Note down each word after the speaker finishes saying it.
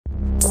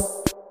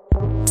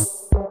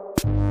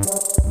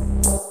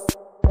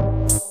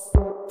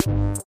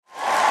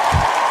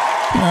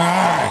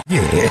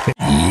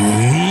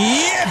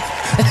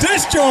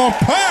This JAWN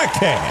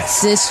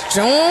podcast. This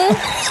JAWN.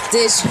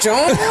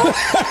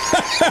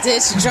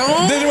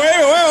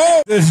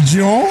 Wait. This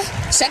JAWN.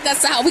 Check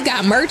us out. We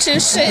got merch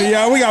and shit.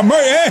 Yeah, we got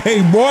merch.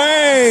 Hey,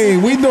 boy,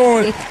 we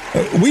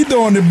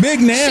doing the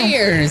big now.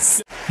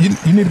 Cheers. You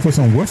need to put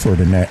some Woodford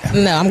in that.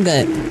 No, I'm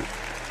good.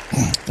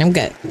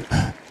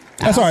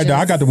 That's all right, though.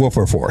 I got the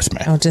Woodford for us,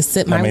 man. I'll just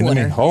sip my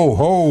water.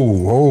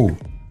 Ho.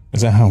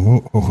 Is that how?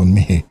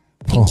 Me.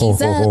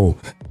 Ho.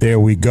 There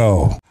we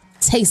go.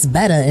 Tastes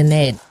better in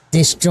that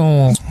this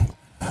JAWN.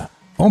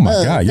 Oh my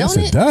God! Yes,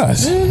 it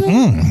does.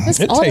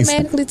 It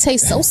automatically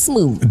tastes so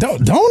smooth.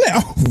 Don't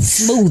it?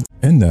 Smooth.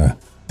 In the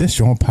This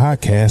JAWN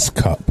podcast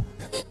cup.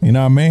 You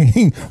know what I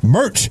mean?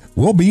 Merch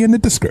will be in the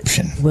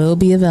description. Will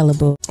be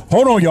available.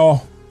 Hold on,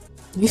 y'all.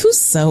 You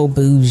so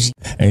bougie.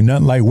 Ain't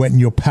nothing like wetting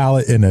your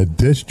palate in a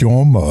This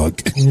JAWN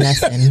mug.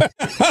 Nothing.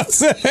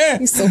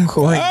 You so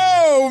corny.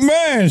 Oh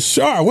man,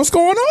 Char, what's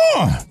going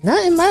on?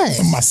 Nothing much.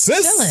 My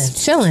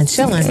sis. Chilling.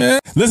 Yeah.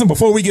 Listen,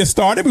 before we get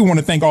started, we want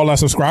to thank all our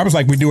subscribers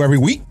like we do every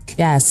week.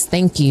 Yes,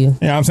 thank you. You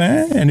know what I'm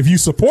saying? And if you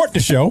support the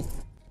show.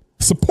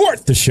 You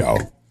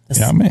know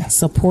what I mean?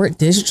 Support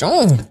this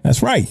JAWN.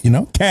 That's right. You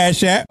know,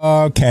 Cash App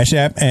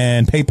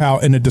and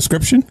PayPal in the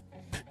description.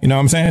 You know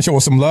what I'm saying? Show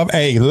us some love.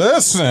 Hey,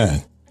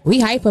 listen. We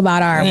hype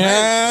about our merch.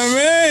 Yeah,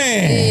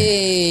 man.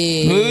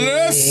 Hey.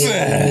 Listen.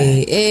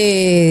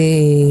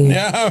 Hey.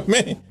 Yeah,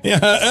 man.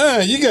 Yeah,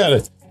 you got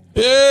it.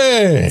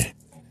 Yeah.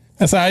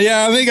 That's how,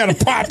 they got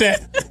to pop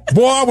that.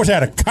 Boy, I wish I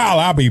had a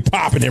collar. I'll be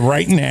popping it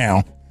right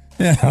now.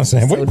 Yeah, I'm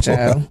saying, this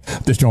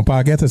JAWN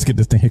podcast, let's get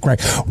this thing hit right.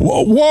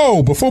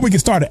 Whoa, before we get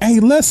started, hey,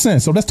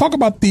 listen. So let's talk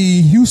about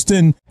the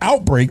Houston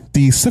outbreak,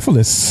 the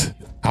syphilis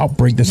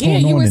outbreak that's going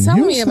on in Houston. Yeah,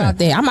 you were telling me about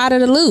that. I'm out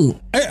of the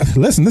loop. Hey,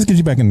 listen, let's get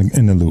you back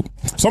in the loop.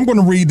 So I'm going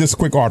to read this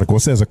quick article.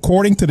 It says,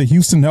 according to the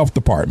Houston Health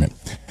Department,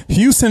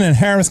 Houston and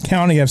Harris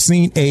County have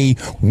seen a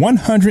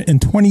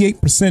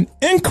 128%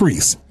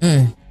 increase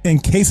in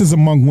cases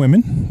among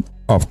women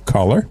of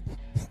color.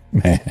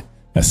 Man,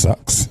 that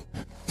sucks.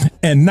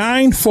 And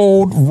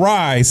 9-fold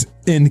rise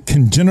in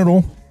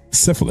congenital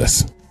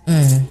syphilis.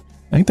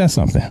 Ain't that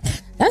something?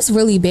 That's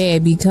really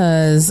bad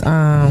because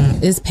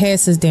it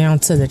passes down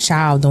to the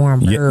child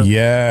during birth.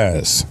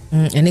 Yes.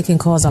 And it can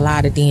cause a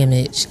lot of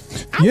damage.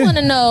 I want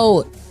to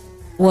know.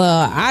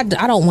 Well, I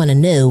don't want to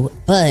know,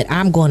 but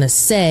I'm going to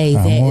say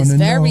that it's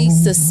very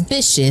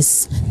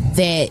suspicious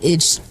that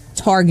it's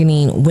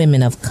targeting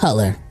women of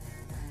color.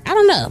 I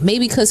don't know.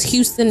 Maybe because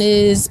Houston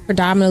is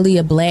predominantly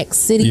a black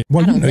city.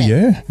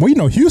 Yeah.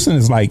 Well, Houston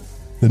is like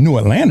the new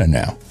Atlanta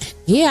now.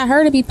 Yeah, I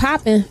heard it be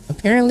popping.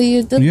 Apparently,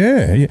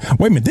 yeah.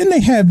 Wait a minute, didn't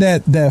they have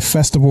that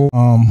festival?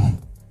 Oh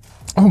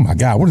my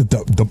God, what is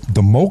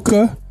the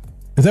Mocha?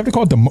 Is that what they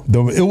call it?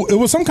 It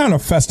was some kind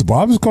of festival.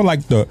 I was called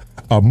like the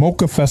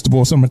Mocha Festival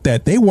or something like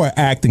that. They were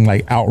acting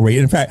like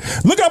outraged. In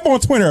fact, look up on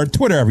Twitter,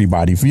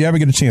 everybody, if you ever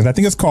get a chance. I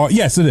think it's called.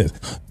 Yes, it is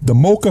the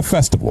Mocha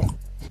Festival.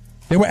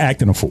 They were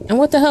acting a fool. And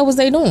what the hell was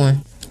they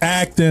doing?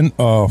 Acting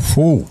a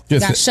fool.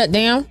 Just got shut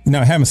down?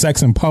 No, having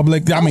sex in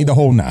public. I mean, the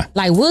whole nine.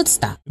 Like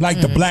Woodstock.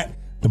 Like the black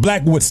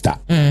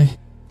Woodstock. You know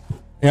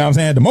what I'm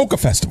saying? The Mocha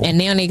Festival. And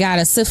now they got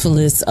a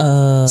syphilis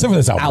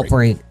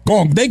outbreak.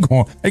 They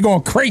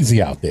going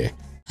crazy out there.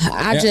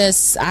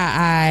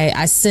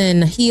 I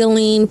send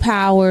healing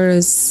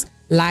powers,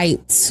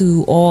 light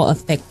to all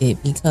affected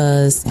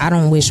because I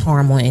don't wish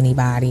harm on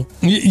anybody.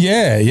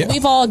 Yeah.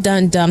 We've all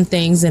done dumb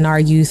things in our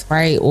youth,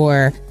 right?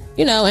 Or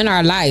in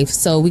our life,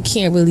 so we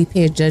can't really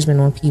pay judgment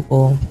on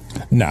people.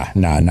 Nah,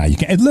 you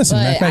can't. Listen,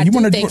 you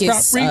want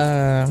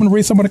to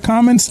read some of the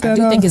comments? I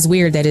do think it's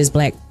weird that it's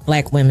black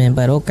women,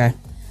 but okay.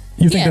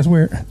 You think that's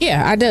weird?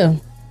 Yeah, I do.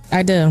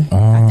 I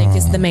think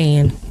it's the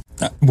man.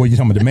 Well, you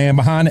talking about the man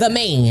behind it? The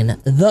man.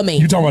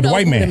 You talking about the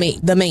white man?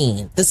 The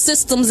man. The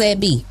systems that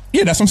be.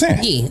 Yeah, that's what I'm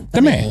saying. Yeah,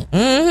 the man.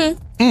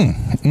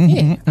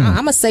 I'm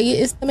gonna say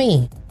it's the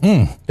man.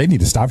 They need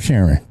to stop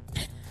sharing.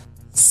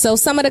 So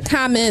some of the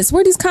comments,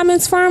 where are these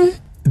comments from?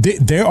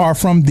 They are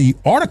from the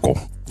article.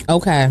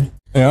 Okay.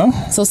 Yeah.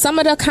 So some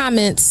of the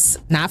comments,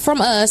 not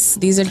from us,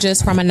 these are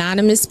just from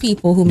anonymous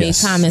people who made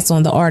comments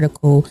on the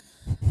article.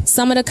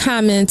 Some of the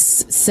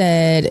comments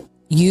said,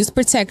 use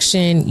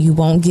protection, you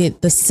won't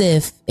get the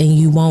SIF, and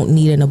you won't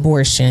need an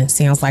abortion.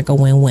 Sounds like a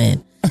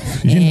win-win.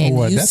 You know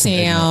what? You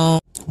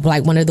sound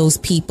like one of those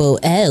people,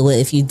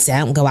 if you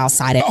don't go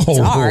outside at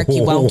dark,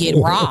 you won't get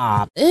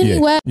robbed.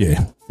 Anyway,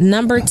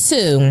 number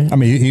 2. I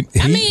mean,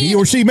 he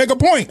or she make a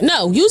point.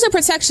 No, using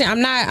protection.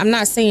 I'm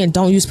not saying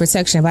don't use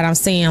protection, but I'm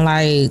saying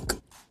like,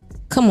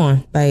 come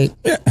on, like,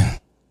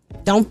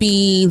 don't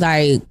be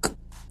like.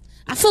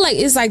 I feel like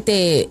it's like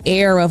the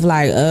air of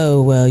like,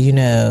 oh well,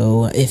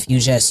 if you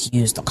just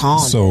use the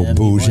condom. So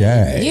bougie.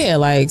 Yeah,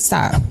 like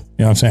stop. You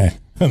know what I'm saying?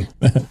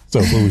 So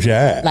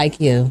bougie. Like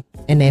you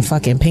and that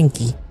fucking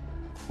pinky.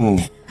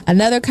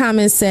 Another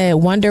comment said,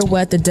 wonder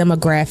what the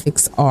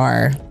demographics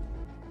are.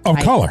 Of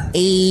like color.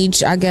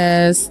 Age, I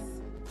guess.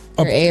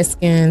 They're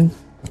asking.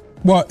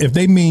 Well, if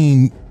they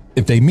mean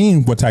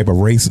what type of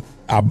race,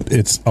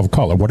 it's of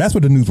color. Well, that's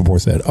what the news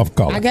report said, of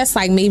color. I guess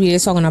like maybe they're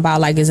talking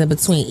about like, is it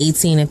between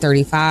 18 and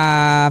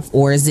 35,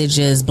 or is it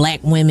just black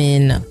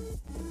women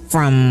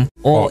from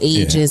all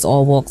ages,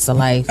 all walks of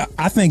life?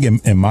 I think,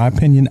 in my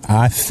opinion,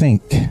 I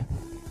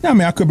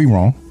could be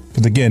wrong.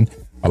 Because again,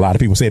 a lot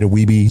of people say that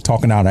we be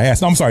talking out our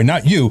ass. No, I'm sorry,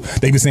 not you.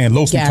 They be saying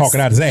Los be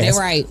talking out his ass.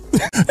 They're right.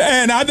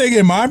 And I think,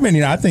 in my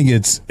opinion, I think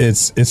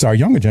it's our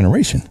younger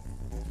generation.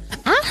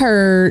 I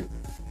heard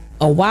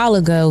a while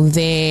ago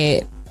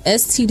that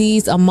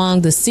STDs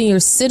among the senior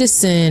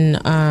citizen,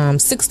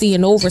 60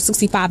 and over,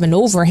 65 and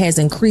over, has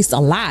increased a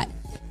lot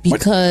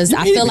because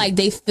I feel like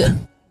they feel,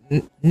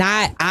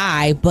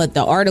 but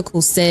the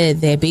article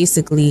said that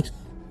basically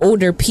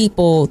older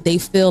people, they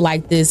feel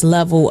like this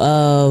level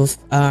of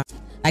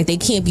like they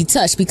can't be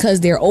touched because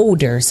they're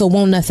older, so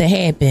won't nothing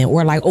happen,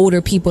 or like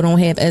older people don't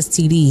have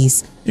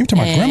STDs. You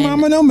talking about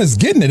grandmama and them is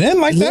getting it in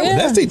like that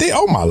with STD?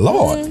 Oh my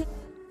Lord.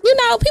 You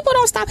know, people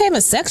don't stop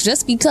having sex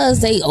just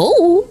because they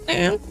old.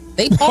 Man.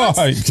 They part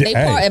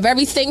of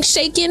everything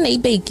shaking, they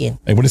baking.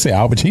 Hey, what they say,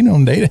 Al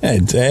Pacino, they getting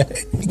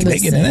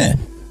in there.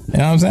 You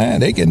know what I'm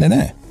saying? They getting in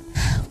there.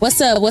 What's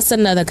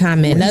another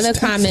comment? Another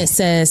comment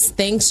says,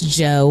 thanks,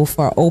 Joe,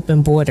 for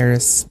open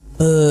borders.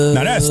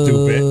 Now that's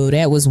stupid.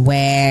 That was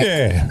whack.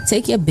 Yeah.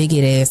 Take your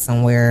bigot ass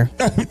somewhere.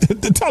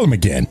 Tell him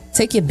again.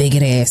 Take your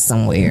bigot ass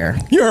somewhere.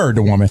 You heard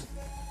the woman.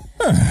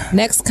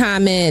 Next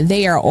comment,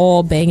 they are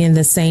all banging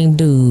the same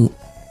dude.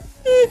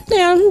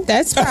 Yeah,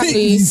 that's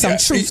probably some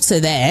truth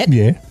to that.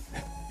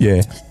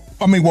 Yeah.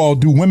 I mean, well,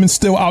 do women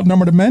still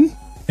outnumber the men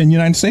in the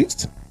United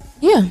States?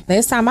 Yeah,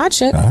 last time I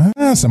checked.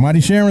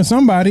 Somebody sharing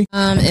somebody.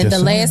 And the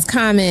last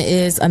comment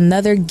is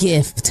another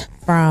gift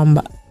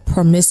from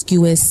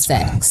promiscuous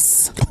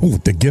sex. Oh,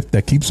 the gift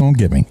that keeps on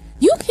giving.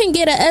 You can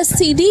get an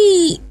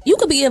STD. You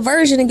could be a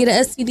virgin and get an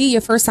STD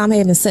your first time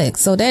having sex.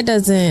 So that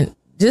doesn't,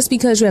 just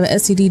because you have an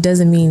STD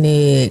doesn't mean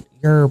that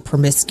you're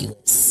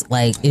promiscuous.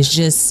 Like, it's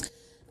just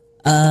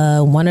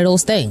one of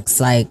those things.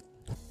 Like,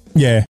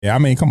 yeah. I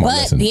mean, come on.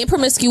 But being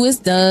promiscuous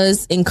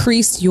does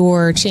increase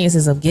your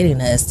chances of getting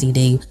an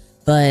STD.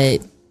 But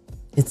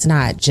it's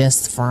not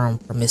just from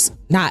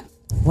not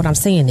what I'm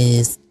saying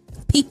is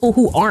people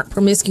who aren't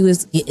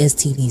promiscuous get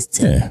STDs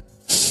too. Yeah.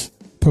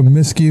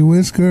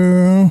 Promiscuous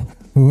girl,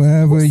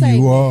 whoever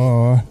you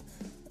are.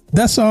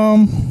 That's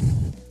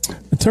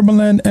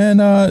Timberland and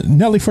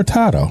Nelly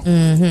Furtado.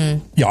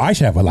 Mm-hmm. Yo, I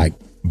should have a like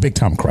big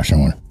time crush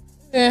on her.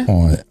 Yeah.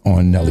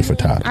 On Nelly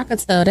Furtado. I could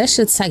tell that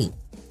shit's tight.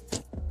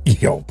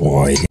 Yo,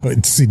 boy.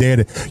 See,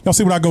 y'all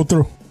see what I go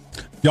through?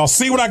 Y'all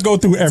see what I go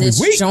through every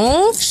week?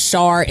 JAWN,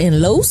 Shar,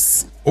 and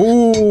Los.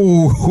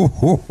 Oh,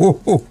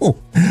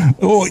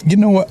 you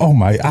know what? Oh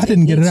my! I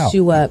didn't get it out.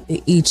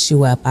 It eats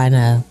you up. I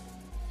know.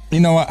 You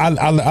know what?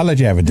 I'll let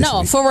you have it.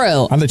 No, for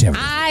real. I'll let you have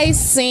it. I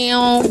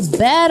sound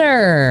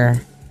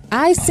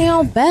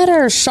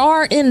better.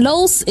 Shar and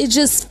Los, it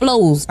just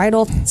flows right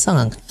off the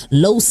tongue.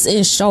 Los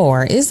and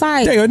Shar. It's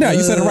like. Yeah, no,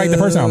 you said it right the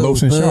first time.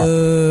 Los and Shar.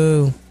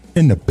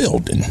 In the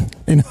building.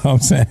 You know what I'm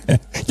saying?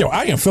 Yo,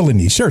 I am feeling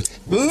these shirts.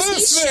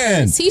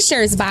 Listen.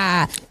 T-shirts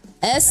by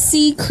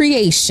SC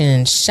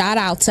Creation. Shout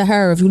out to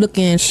her if you're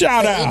looking for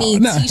any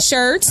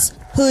t-shirts,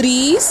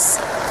 hoodies,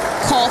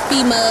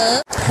 coffee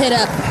mug. Hit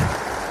up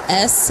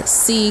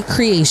SC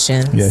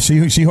Creation. Yeah,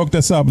 she hooked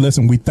us up.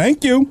 Listen, we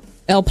thank you.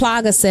 El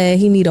Plaga said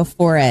he need a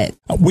forehead.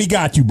 We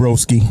got you,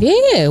 broski.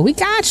 Yeah, we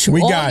got you.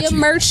 All your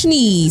merch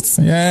needs.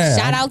 Yeah.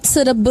 Shout out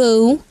to the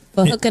boo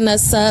for hooking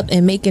us up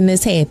and making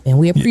this happen.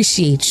 We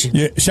appreciate you.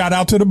 Yeah, shout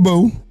out to the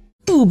boo.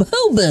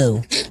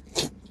 Boo.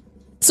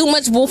 Too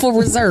much Wolf of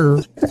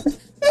Reserve.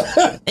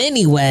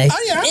 Anyway,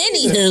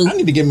 anywho. I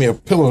need to get me a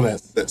pillow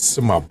that's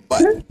in my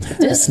butt.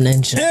 This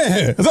ninja.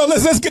 Yeah. So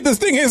let's get this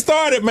thing here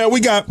started, man. We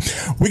got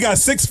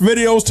 6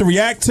 videos to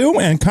react to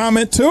and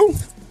comment to.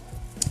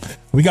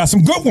 We got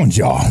some good ones,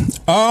 y'all.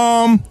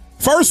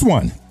 First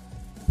one,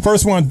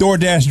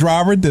 DoorDash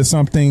driver did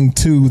something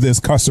to this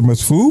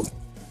customer's food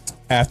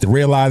after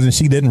realizing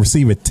she didn't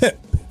receive a tip.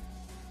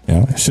 You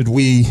know, should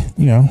we,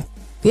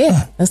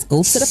 Yeah, let's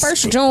go to the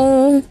first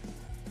June.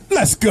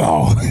 Let's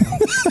go.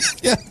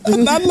 Yeah,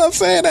 I love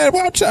saying that.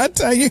 Well, I'm trying to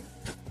tell you.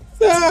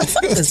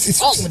 It's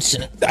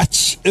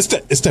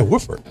that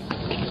woofer.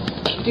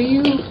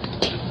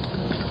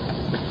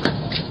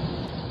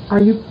 Are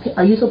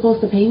you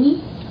supposed to pay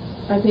me?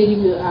 I paid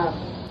you the app.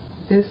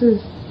 This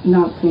is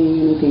not saying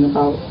anything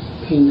about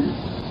payment.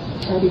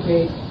 Already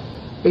paid.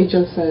 It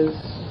says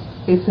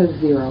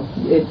 0.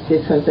 It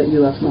says that you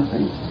left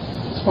nothing.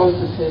 It's probably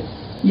the tip.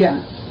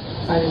 Yeah.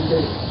 I didn't do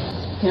it.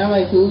 Can I have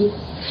my food?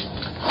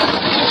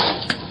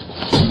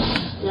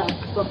 Yeah,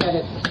 look at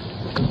it.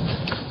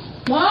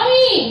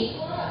 Mommy!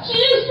 She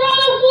just throw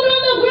the food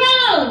on the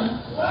ground!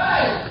 Why?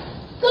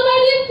 Because I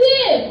didn't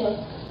tip!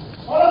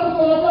 All of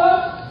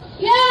the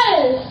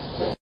Yes!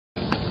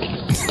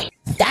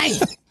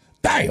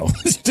 Damn.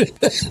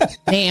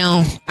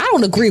 Now, I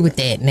don't agree with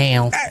that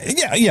now.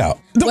 Yeah.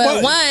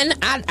 Well, one,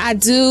 I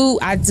do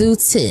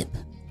tip.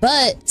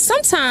 But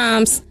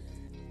sometimes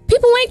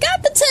People ain't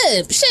got the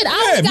tip. Shit,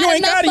 I only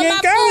got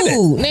enough for my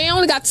food. Now I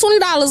only got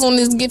 $20 on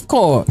this gift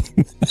card.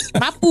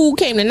 My food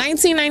came to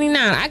 $19.99.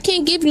 I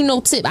can't give you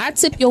no tip. I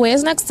tip your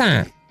ass next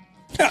time.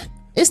 Yeah.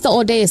 It's the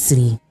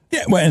audacity.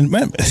 Yeah, well, and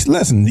man,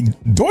 listen,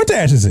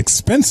 DoorDash is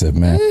expensive,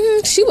 man.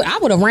 I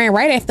would have ran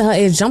right after her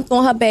and jumped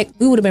on her back.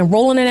 We would have been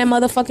rolling in that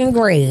motherfucking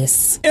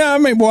grass. Yeah, I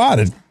mean, boy, I'd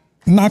have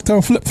knocked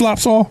her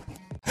flip-flops off.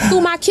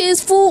 Threw my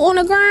kids' food on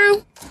the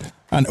ground.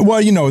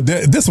 Well, you know,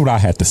 this is what I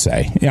had to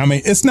say. I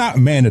mean, it's not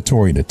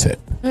mandatory to tip.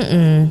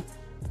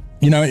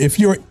 You know, if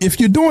you're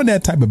doing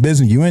that type of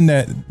business, you're in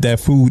that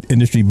food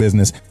industry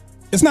business,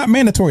 it's not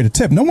mandatory to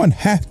tip. No one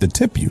has to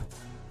tip you.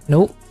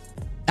 Nope.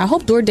 I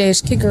hope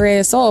DoorDash kick her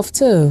ass off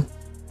too.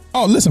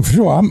 Oh, listen, for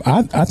sure.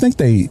 I think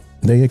they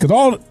because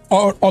all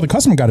the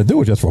customer got to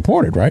do is just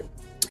report it, right?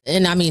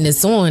 And I mean,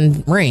 it's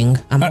on Ring.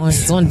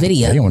 It's on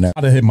video.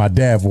 I'd have hit my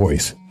dad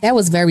voice. That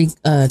was very.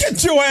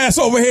 Get your ass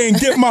over here and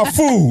get my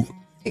food.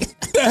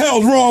 What the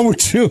hell's wrong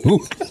with you?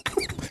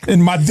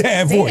 In my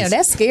dad voice. Damn,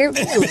 that scared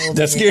me.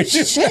 That scared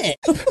you? Shit.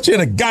 She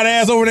had got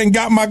ass over there and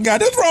got my guy.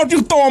 That's wrong with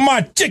you throwing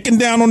my chicken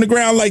down on the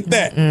ground like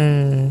that.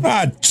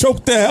 I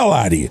choked the hell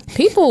out of you.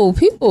 People.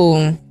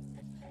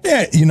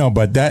 Yeah, you know,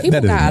 but that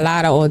People got a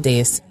lot of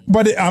audacity.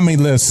 But I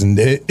mean, listen,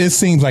 it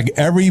seems like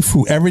every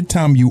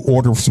time you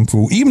order some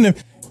food, even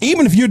if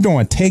you're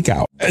doing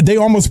takeout, they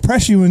almost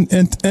press you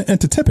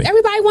into tipping.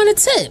 Everybody want a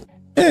tip.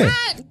 Yeah.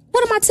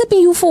 What am I tipping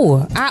you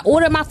for? I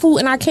ordered my food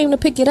and I came to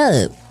pick it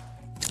up.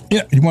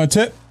 Yeah, you want a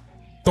tip?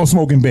 Don't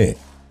smoke in bed.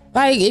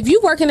 Like, if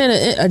you working in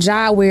a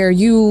job where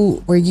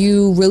you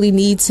really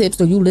need tips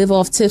or you live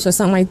off tips or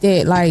something like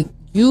that, like,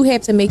 you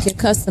have to make your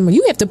customer,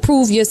 you have to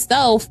prove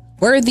yourself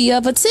worthy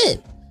of a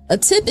tip. A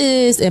tip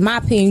is, in my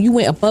opinion, you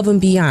went above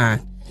and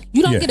beyond.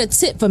 You don't get a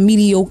tip for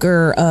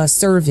mediocre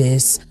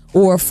service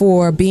or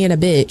for being a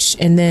bitch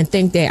and then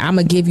think that I'm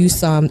going to give you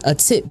a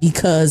tip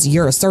because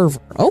you're a server.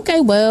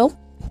 Okay, well,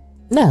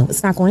 no,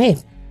 it's not going to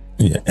happen.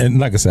 Yeah, and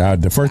like I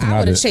said, the first thing I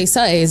would have chased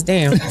her ass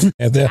down.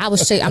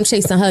 I'm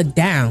chasing her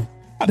down.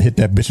 I'd hit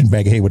that bitch in the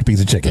back of the head with a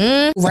piece of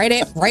chicken.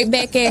 Right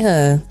back at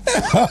her.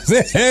 I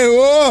said, hey,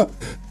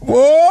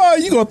 whoa,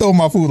 you gonna throw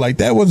my food like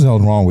that? What's the hell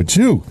wrong with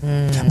you?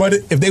 But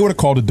if they would have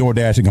called the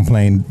DoorDash and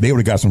complained, they would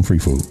have got some free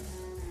food.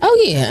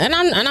 Oh yeah, and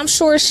I'm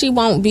sure she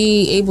won't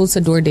be able to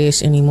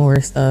DoorDash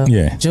anymore. So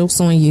yeah, jokes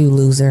on you,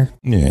 loser.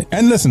 Yeah,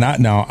 and listen, I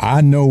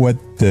know what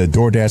the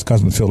DoorDash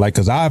customers feel like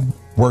because I've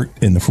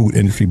worked in the food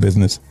industry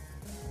business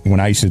when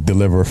I used to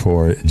deliver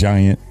for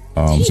Giant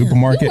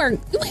supermarket.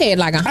 You had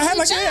like 100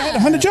 jobs. I had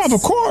 100 jobs,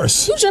 of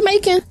course. You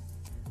Jamaican?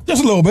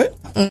 Just a little bit.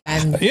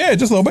 Yeah,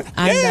 just a little bit.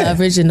 I'm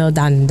the original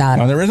Dandada.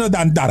 I'm the original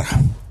Dandada.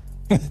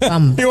 You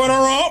want to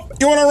romp?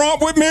 You want to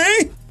romp with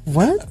me?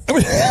 What?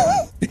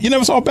 You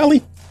never saw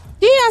Belly?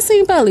 Yeah, I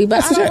seen Belly,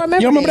 but I don't remember.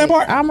 You don't remember that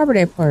part? I remember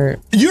that part.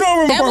 You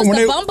don't remember that part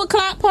when the bumper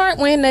clock part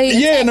when they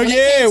Belly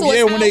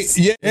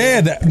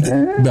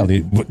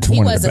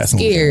one of the best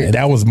movies.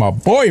 That was my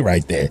boy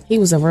right there. He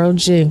was a real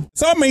G.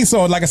 So I mean,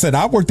 like I said,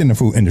 I worked in the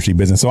food industry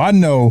business, so I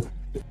know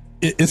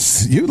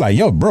it's you like,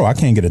 yo, bro, I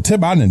can't get a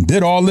tip. I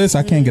did all this,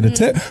 I can't get a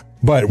tip.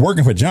 But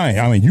working for Giant,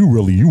 I mean, you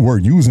were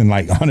using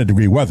like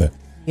 100-degree weather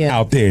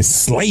out there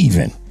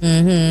slaving.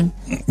 You know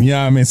what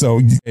I mean?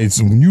 So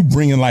it's when you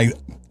bringing like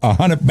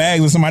 100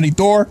 bags of somebody's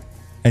door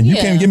and you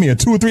can't give me a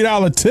 $2 or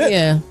 $3 tip.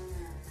 Yeah.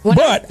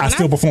 But I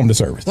still perform the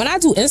service. When I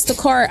do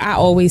Instacart, I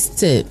always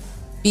tip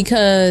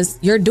because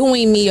you're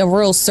doing me a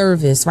real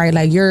service, right?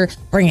 Like you're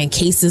bringing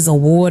cases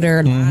of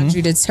water,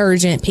 laundry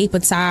detergent, paper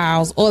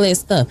towels, all that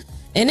stuff.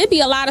 And it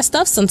be a lot of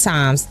stuff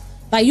sometimes.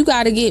 Like you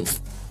got to get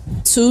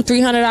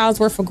 $200-$300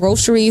 worth of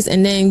groceries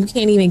and then you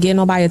can't even get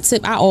nobody a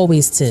tip. I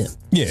always tip.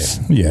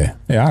 Yeah,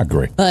 I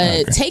agree.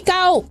 But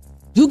takeout,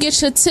 you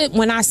get your tip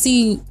when I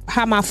see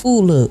how my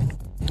food look.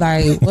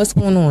 Like, what's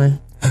going on?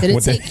 Did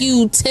it take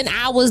you 10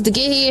 hours to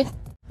get here?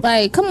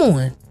 Like, come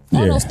on.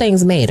 All those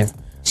things matter.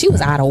 She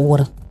was out of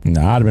order.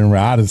 Nah, I'd have been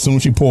right. As soon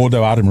as she pulled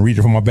up, I'd have been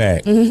reaching for my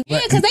bag. Yeah,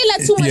 because they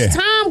let too much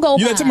time go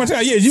by. You let too much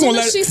time. Yeah, you gonna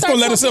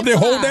let us up there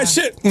hold that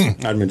shit?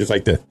 I'd have been just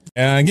like that.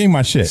 And I gave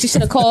my shit. She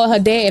should have called her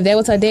dad. If that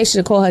was her dad, she should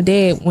have called her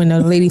dad when the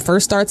lady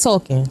first started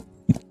talking.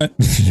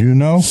 You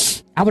know?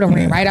 I would have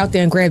ran right out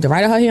there and grabbed it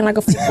right out her hand like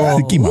a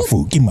football. Give my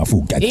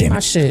food. Goddamn it. Give my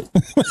shit.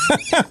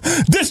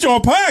 This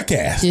JAWN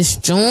podcast. This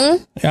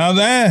JAWN. Now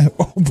that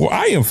boy,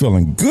 I am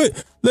feeling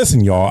good.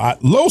 Listen, y'all,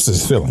 Los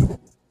is feeling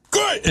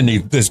good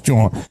in this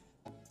JAWN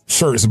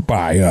shirts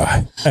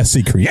by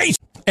SC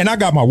Creation. And I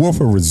got my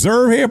Wilford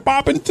Reserve here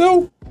popping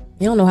too.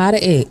 You don't know how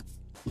to act.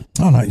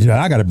 Oh no,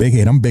 I got a big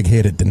head. I'm big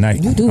headed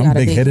tonight. You do. I'm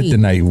big headed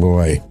tonight,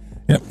 boy.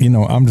 Yep. You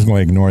know, I'm just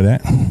gonna ignore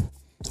that.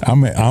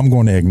 I'm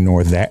going to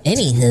ignore that.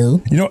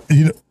 Anywho, you know,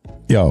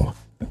 yo,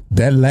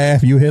 that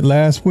laugh you hit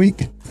last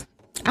week.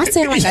 I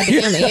sound like a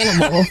damn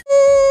animal.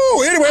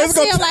 Ooh, anyway, I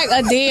sound like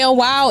a damn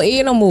wild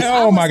animal.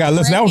 Oh my God!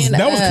 Listen, that was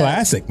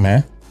classic,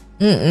 man.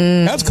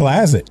 That's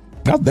classic.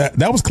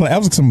 That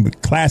was some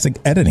classic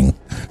editing.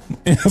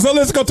 So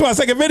let's go to our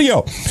second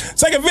video.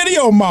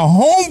 My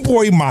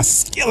homeboy, my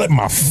skillet,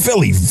 my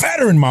Philly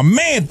veteran, my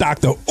man,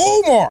 Dr.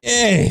 Umar.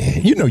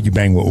 Hey, you know you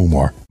bang with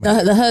Umar.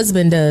 The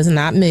husband does,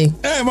 not me.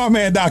 Hey, my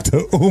man,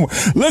 Dr. Umar.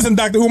 Listen,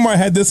 Dr. Umar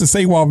had this to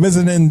say while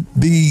visiting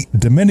the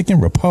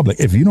Dominican Republic.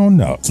 If you don't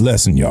know,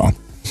 listen, y'all.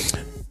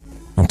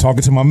 I'm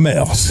talking to my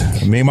males.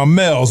 Me and my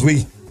males,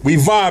 we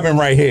vibing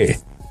right here.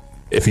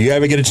 If you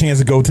ever get a chance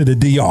to go to the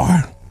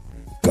DR,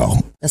 go.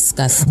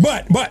 Disgusting.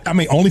 But I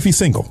mean, only if you're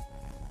single.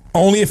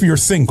 Only if you're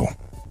single.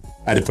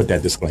 I had to put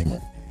that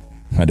disclaimer.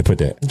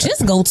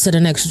 Just go to the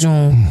next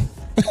JAWN.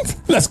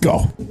 Let's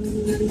go.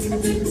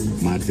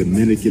 My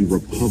Dominican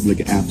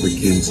Republic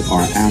Africans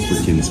are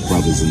Africans,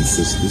 brothers and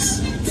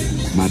sisters.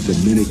 My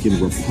Dominican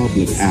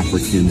Republic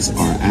Africans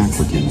are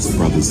Africans,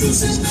 brothers and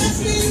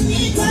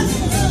sisters.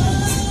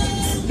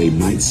 They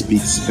might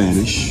speak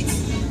Spanish.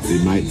 They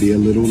might be a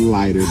little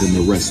lighter than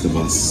the rest of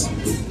us,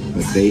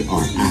 but they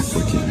are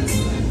African.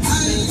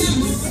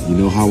 You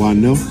know how I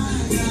know?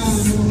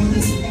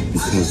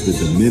 Because the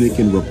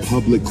Dominican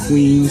Republic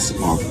queens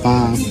are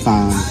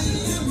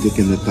 5'5", thick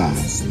in the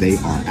thighs. They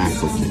are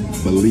African.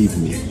 Believe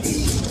me.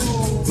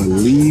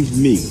 Believe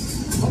me.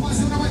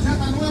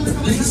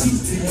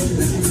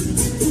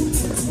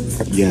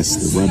 Yes,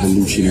 the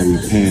revolutionary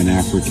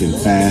Pan-African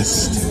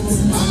fast.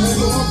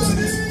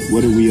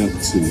 What are we up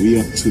to? We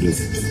up to the...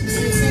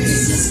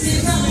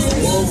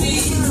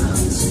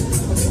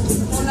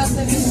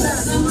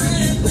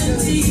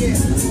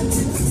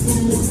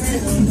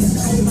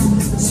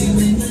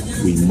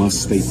 We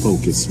must stay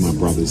focused, my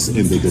brothers,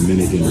 in the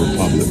Dominican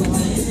Republic.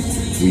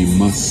 We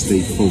must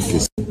stay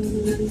focused.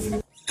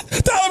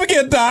 Tell him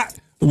again, Doc.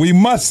 We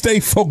must stay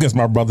focused,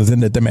 my brothers, in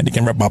the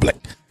Dominican Republic.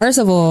 First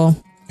of all,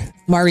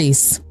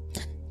 Maurice,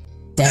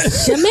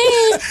 that's your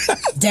man.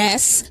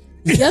 That's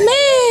your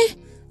man.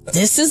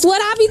 This is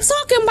what I be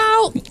talking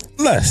about.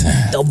 Listen.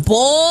 The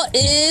ball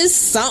is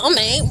something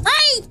ain't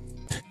right.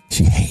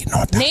 She hating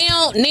on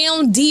that.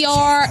 Now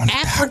DR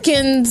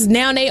Africans,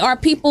 now they are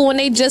people when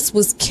they just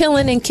was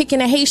killing and kicking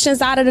the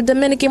Haitians out of the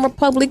Dominican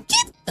Republic.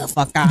 Get the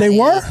fuck out. They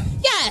were?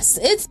 Yes,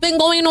 it's been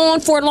going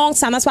on for a long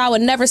time. That's why I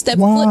would never step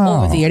foot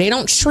over there. They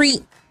don't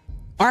treat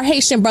our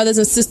Haitian brothers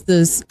and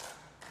sisters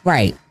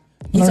right.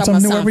 You talking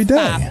about every day.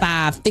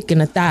 5'5", thick in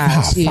the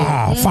thighs.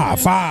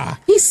 5'5".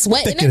 He's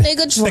sweating that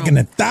nigga drunk. Thick in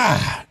the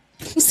thigh.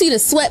 You see the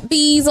sweat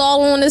beads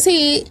all on his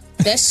head.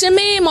 That's your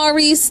man,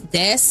 Maurice.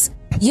 That's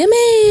your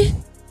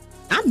man.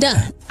 I'm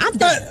done.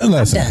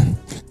 Listen,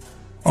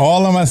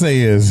 all I'm going to say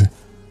is,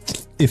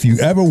 if you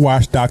ever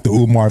watch Dr.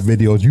 Umar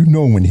videos, you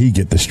know when he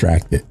get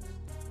distracted.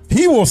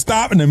 He will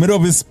stop in the middle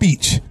of his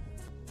speech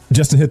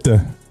just to hit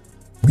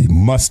we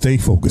must stay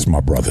focused, my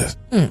brothers.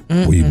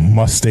 We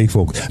must stay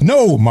focused.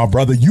 No, my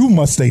brother, you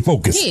must stay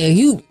focused. Yeah,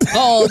 you,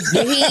 your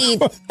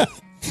head,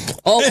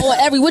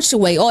 every which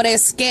way, all that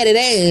scattered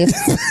ass.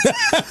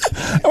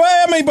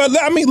 Well,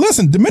 I mean,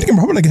 listen, Dominican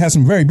Republic has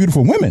some very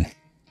beautiful women.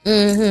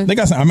 They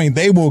got some,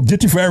 they will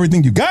get you for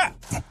everything you got.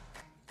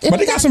 But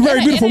they got some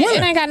very beautiful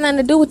women. It ain't got nothing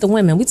to do with the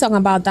women. We talking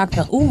about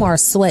Dr. Umar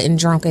sweating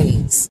drunk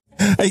ass.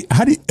 Hey,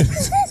 how do you...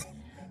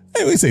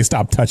 Hey, we say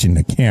stop touching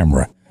the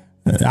camera.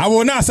 I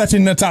will not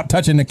touching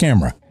the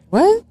camera.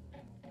 What?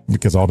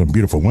 Because all them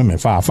beautiful women,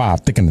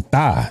 5'5", thick in the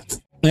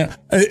thighs. Yeah.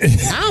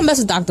 I don't mess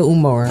with Dr.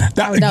 Umar.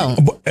 I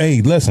don't.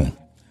 Hey, listen.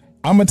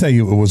 I'm gonna tell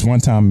you, it was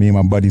one time me and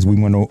my buddies, we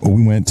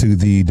went to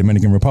the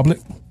Dominican Republic,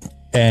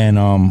 and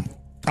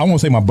I won't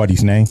say my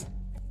buddy's name.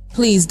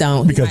 Please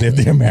don't. Because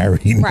they're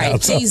married. Right. Now,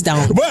 please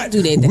don't. But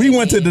do that. We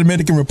went to the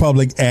Dominican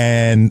Republic,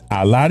 and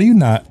I lie to you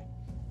not,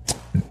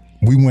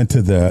 we went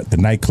to the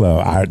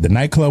nightclub. The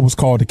nightclub was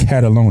called the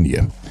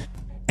Catalonia.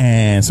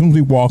 And as soon as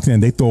we walked in,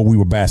 they thought we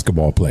were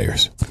basketball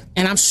players.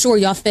 And I'm sure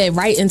y'all fed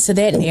right into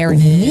that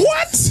narrative.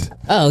 What?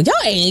 Oh, y'all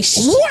ain't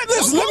shit. What?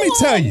 Let me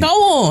tell you. Go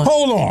on.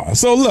 Hold on.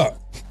 So look,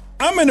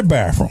 I'm in the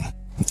bathroom.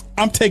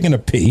 I'm taking a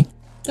pee.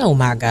 Oh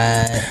my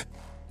God.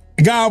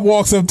 A guy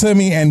walks up to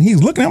me and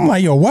he's looking. I'm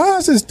like, yo, why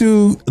is this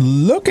dude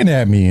looking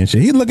at me and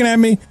shit? He's looking at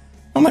me.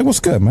 I'm like, what's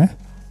good, man?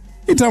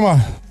 He talking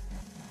about,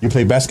 you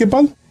play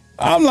basketball?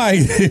 I'm like,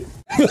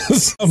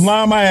 I'm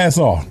lying my ass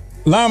off.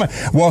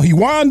 Well, he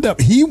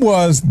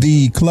was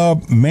the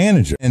club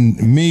manager,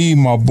 and me,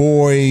 my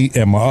boy,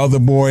 and my other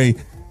boy.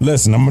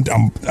 Listen, I'm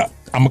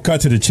gonna cut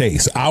to the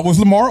chase. I was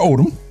Lamar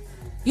Odom.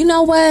 You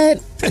know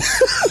what?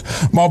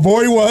 My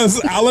boy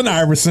was Allen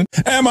Iverson,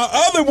 and my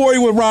other boy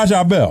was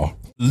Rajah Bell.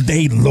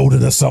 They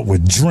loaded us up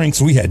with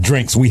drinks. We had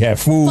drinks. We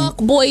had food. Fuck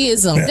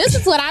boyism. This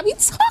is what I be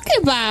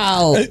talking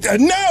about.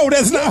 No,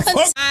 that's not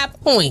fuck. My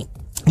point.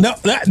 No,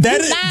 that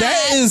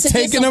is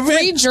taking a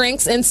free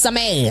drinks and some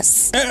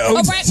ass.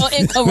 Correct or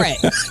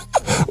incorrect?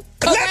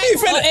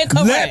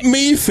 Let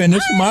me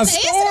finish my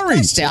story. All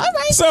right.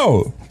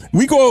 So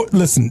we go.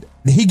 Listen,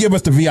 he gave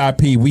us the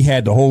VIP. We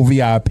had the whole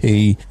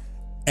VIP,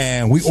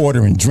 and we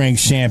ordering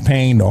drinks,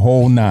 champagne, the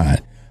whole nine.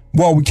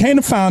 Well, we came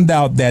to find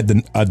out that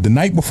the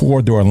night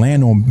before, the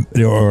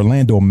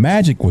Orlando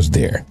Magic was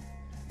there.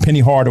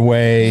 Penny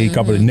Hardaway, a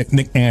couple of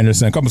Nick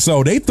Anderson,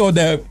 so they thought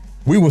that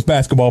we was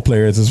basketball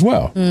players as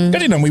well.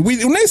 You know,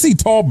 when they see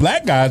tall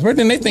black guys, right,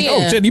 then they think,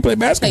 oh shit, he play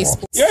basketball.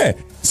 Yeah.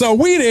 So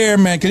we there,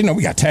 man, because, you know,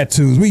 we got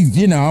tattoos.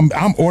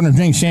 I'm ordering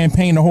drink,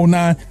 champagne, the whole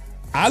nine.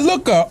 I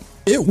look up,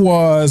 it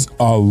was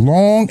a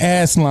long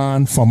ass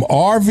line from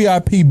our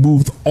VIP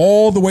booth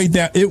all the way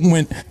down. It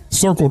went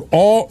circled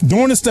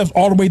doing the steps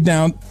all the way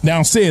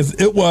downstairs.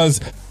 It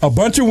was a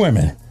bunch of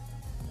women.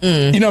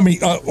 You know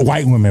what I mean?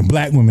 White women,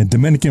 black women,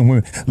 Dominican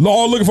women,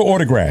 all looking for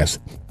autographs.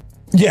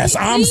 Yes,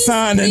 I'm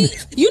signing.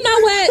 You know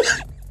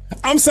what?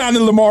 I'm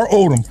signing Lamar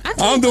Odom.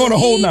 I'm doing the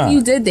whole nine.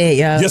 You did that,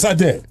 yo. Yes, I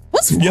did.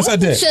 What's wrong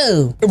with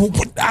you?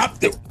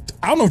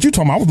 I don't know what you're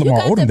talking about. I was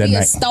Lamar Odom that night. You got to be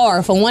a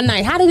star for one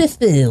night. How did it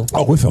feel?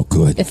 Oh, it felt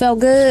good. It felt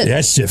good?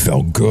 That shit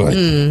felt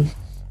good.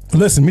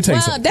 Listen, let me tell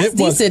you something. That's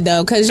decent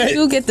though, because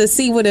you get to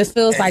see what it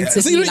feels like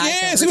to be like.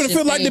 Yeah, see what it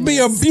feels like to be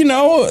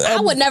I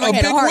would never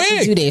have a heart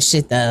to do that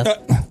shit though.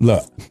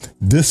 Look,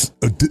 this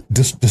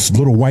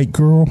little white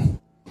girl.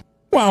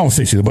 Well, I don't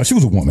say she was, but she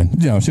was a woman.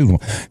 You know, she was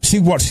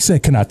a woman. She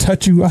said, "Can I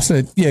touch you?" I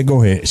said, "Yeah,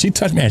 go ahead." She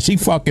touched me and she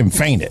fucking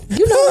fainted.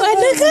 You know what,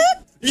 nigga?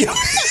 You're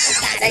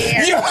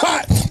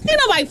hot. Ain't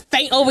nobody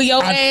faint over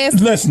your ass.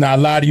 Listen, I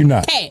lie to you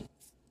not. Cat.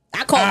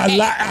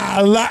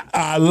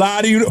 I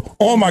lie to you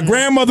on my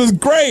grandmother's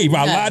grave.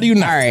 I lie to you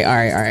not. All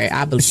right.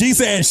 I believe. She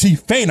said she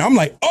fainted. I'm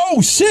like,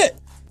 oh shit,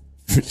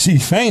 she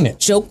fainted.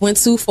 Joke went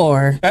too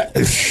far.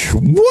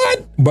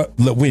 What? But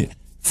look, we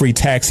free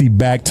taxi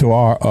back to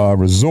our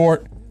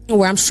resort.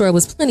 Where I'm sure it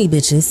was plenty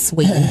bitches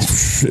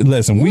waiting.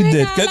 Listen, we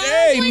did.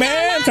 Hey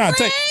man, I'm trying to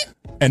take.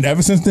 And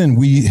ever since then,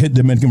 we hit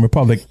Dominican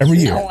Republic every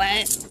year. You know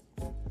what?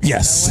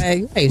 Yes,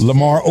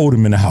 Lamar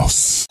Odom in the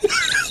house.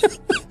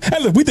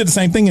 And look, we did the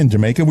same thing in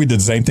Jamaica. We did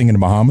the same thing in the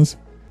Bahamas.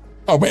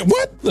 Oh wait,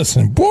 what?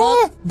 Listen, boy.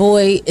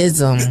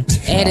 Boyism.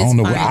 I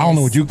don't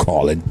know what you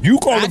call it. You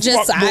call it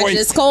fuck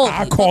boy.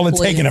 I call it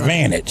taking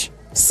advantage.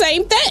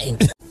 Same thing.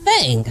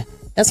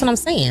 That's what I'm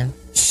saying.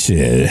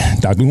 Shit,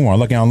 Dr. Umar,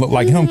 lucky I don't look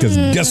like him because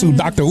guess who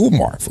Dr.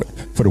 Umar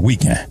for the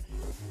weekend?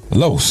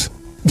 Los.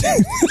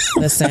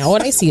 Listen, all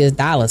they see is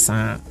dollar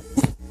sign.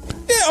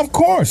 Yeah, of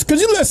course.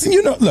 Because you listen,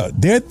 look,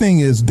 their thing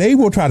is they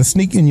will try to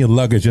sneak in your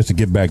luggage just to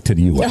get back to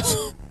the U.S.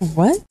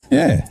 What?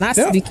 Yeah. Not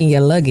sneaking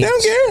your luggage. They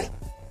don't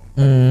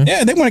care.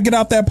 Yeah, they want to get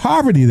out that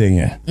poverty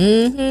they're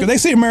in. Because they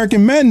see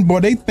American men, boy,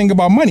 they think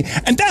about money.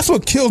 And that's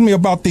what kills me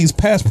about these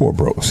passport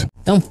bros.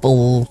 Them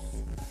fools.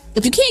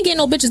 If you can't get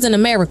no bitches in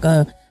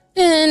America,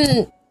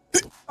 then...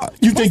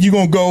 You think you're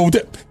going to go...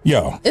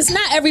 Yo. It's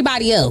not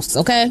everybody else,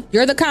 okay?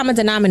 You're the common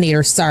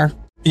denominator, sir.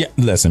 Yeah,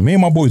 listen, me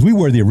and my boys, we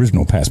were the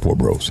original passport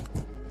bros.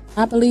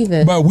 I believe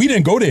it. But we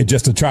didn't go there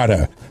just to try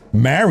to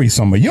marry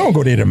someone. You don't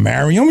go there to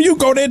marry them. You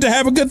go there to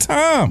have a good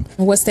time.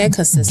 What's that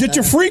consist Get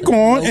your freak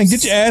on and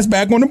get your ass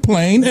back on the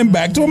plane and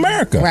back to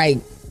America. Right.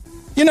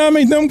 You know what I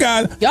mean? Them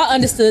guys. Y'all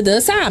understood the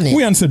assignment.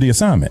 We understood the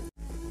assignment.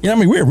 You know what I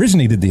mean? We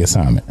originated the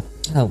assignment.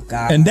 Oh,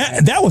 God. And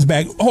that was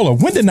back. Hold on.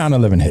 When did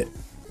 9/11 hit?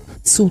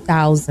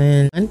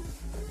 2000.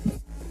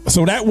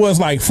 So that was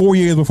like 4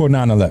 years before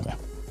 9/11.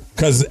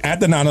 Because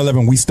after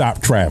 9/11, we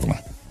stopped traveling.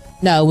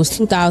 No, it was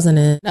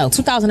 2001.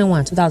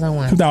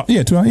 2001.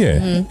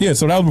 Yeah,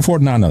 so that was before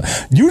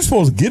 9/11. You were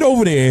supposed to get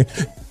over there,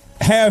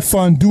 have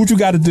fun, do what you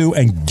got to do,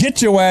 and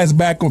get your ass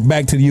back to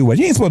the U.S.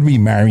 You ain't supposed to be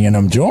marrying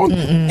them, John. You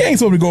ain't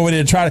supposed to go over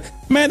there and try to...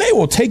 Man, they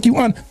will take you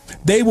on.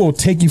 They will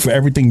take you for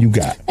everything you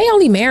got. They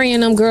only marrying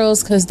them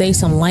girls because they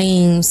some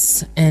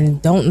lames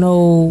and don't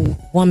know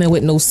woman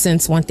with no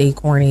sense want they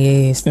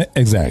corny ass.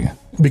 Exactly.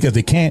 Because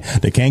they can't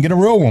get a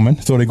real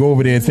woman, so they go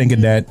over there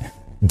thinking that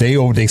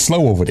they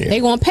slow over there. They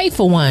gonna pay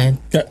for one.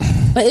 Yeah.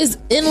 But it's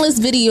endless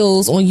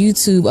videos on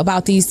YouTube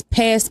about these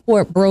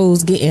passport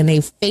bros getting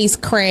their face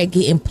cracked,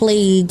 getting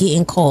played,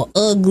 getting called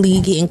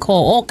ugly, getting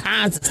called all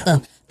kinds of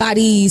stuff by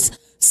these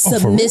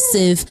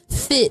submissive,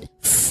 fit,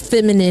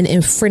 feminine,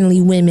 and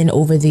friendly women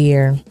over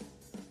there.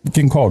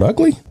 Getting called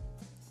ugly?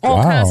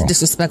 All kinds of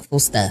disrespectful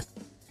stuff.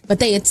 But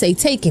they say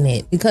taking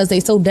it because they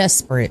so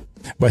desperate.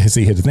 But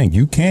see, here's the thing: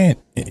 you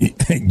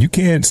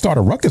can't start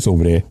a ruckus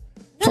over there.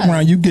 Come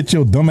around, you get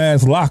your dumb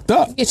ass locked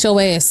up. Get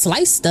your ass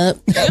sliced up.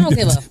 They don't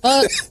give a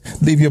fuck.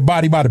 Leave your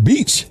body by the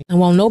beach. And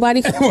won't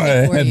nobody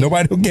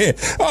nobody will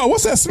get. Oh,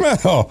 what's that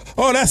smell?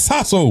 Oh, that's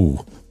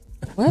Sasso.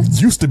 What?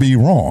 Used to be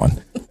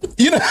Ron.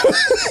 You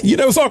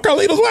never saw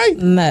Carlito's Way?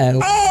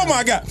 No. Oh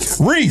my God.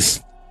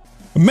 Reese,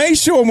 make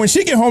sure when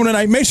she get home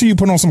tonight, make sure you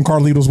put on some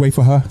Carlito's Way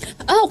for her.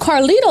 Oh,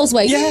 Carlito's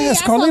Way.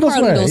 Yes,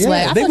 Carlito's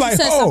Way. I thought you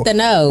said something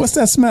else. What's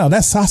that smell?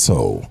 That's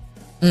Sasso.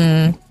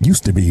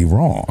 Used to be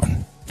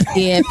Ron.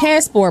 Yeah,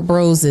 passport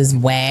bros is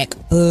whack.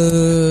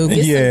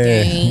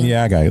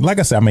 Yeah, I got it. Like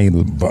I said,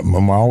 but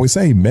I always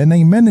say, men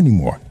ain't men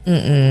anymore. You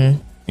know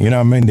what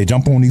I mean? They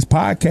jump on these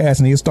podcasts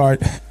and they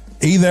start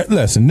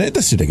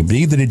this shit they can be.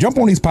 Either they jump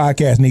on these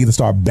podcasts and they either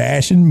start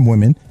bashing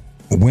women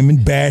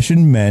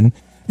bashing men.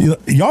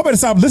 Y'all better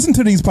stop listening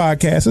to these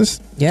podcasts.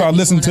 Start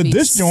listening to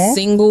this John.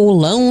 Single,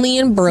 lonely,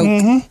 and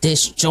broke.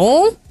 This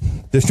John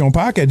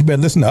podcast. You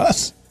better listen to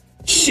us.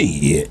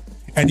 Shit.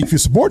 And if you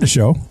support the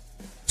show,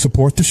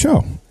 support the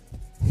show.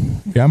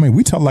 Yeah,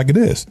 we tell it like it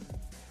is.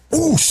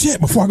 Oh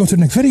shit! Before I go to the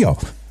next video,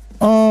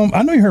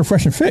 I know you heard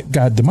Fresh and Fit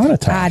got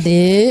demonetized.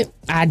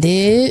 I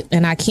did.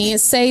 And I can't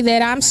say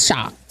that I'm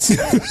shocked.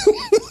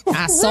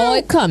 I saw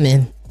it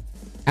coming.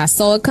 I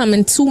saw it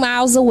coming 2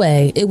 miles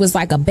away. It was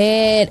like a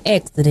bad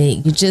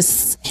accident. You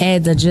just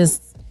had to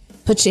just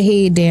put your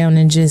head down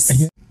and just...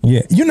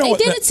 Yeah, you know they what?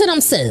 did it to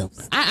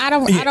themselves. I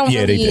don't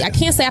Yeah, really. I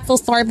can't say I feel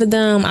sorry for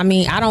them. I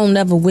mean, I don't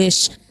never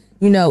wish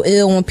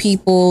ill on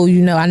people.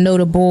 I know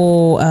the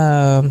bull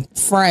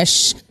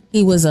Fresh.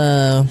 He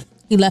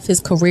left his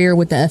career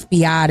with the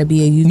FBI to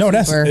be a YouTuber. No,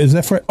 is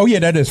that Fresh? Oh yeah,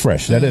 that is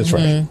Fresh. That is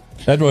Fresh.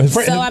 That was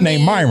his friend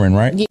named Myron,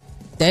 right? Yeah,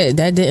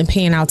 that didn't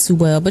pan out too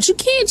well. But you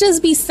can't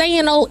just be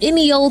saying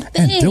any old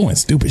thing and doing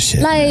stupid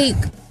shit. Like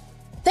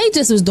they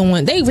just was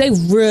doing. They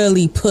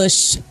really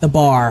pushed the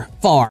bar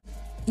far.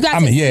 You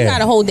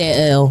gotta hold that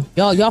L.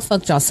 Y'all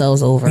fucked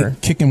yourselves over.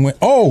 Kicking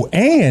with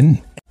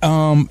and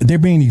they're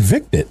being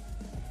evicted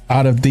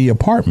out of the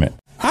apartment.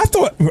 I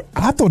thought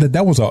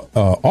that was a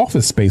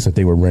office space that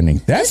they were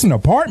renting. That's an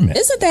apartment.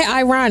 Isn't that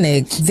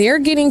ironic? They're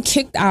getting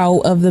kicked out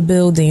of the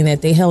building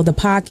that they held the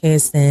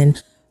podcast in,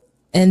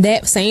 and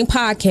that same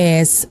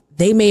podcast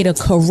they made a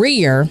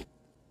career,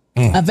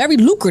 a very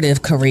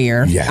lucrative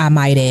career, I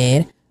might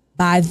add,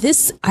 by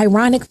this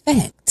ironic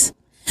fact.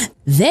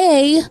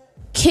 They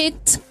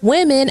kicked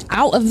women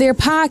out of their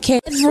podcast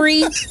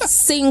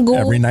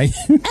every night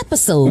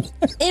episode.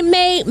 It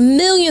made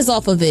millions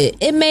off of it.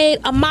 It made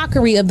a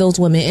mockery of those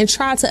women and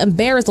tried to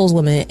embarrass those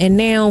women. And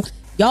now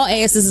y'all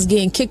asses is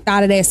getting kicked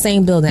out of that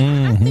same building.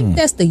 I think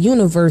that's the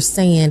universe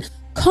saying,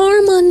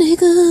 karma,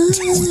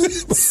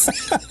 niggas.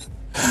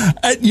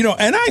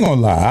 And I ain't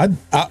gonna lie.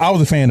 I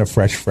was a fan of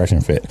Fresh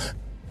and Fit.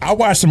 I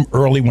watched them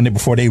early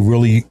before they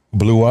really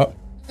blew up,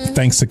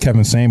 thanks to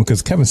Kevin Samuels,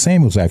 because Kevin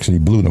Samuels actually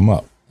blew them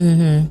up.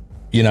 Mm-hmm.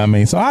 You know what I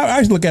mean? So I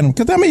just look at them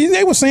because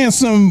they were saying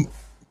some,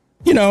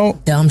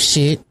 dumb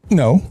shit.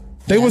 No,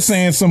 they were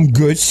saying some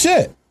good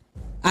shit.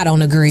 I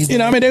don't agree. You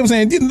know what I mean? They were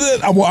saying,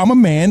 well, I'm a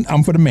man.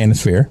 I'm for the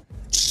manosphere.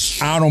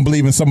 I don't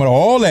believe in some of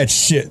all that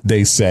shit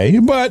they say.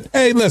 But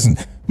hey, listen,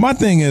 my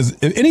thing is,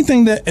 if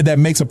anything that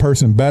makes a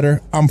person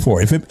better, I'm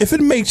for it. If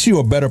it makes you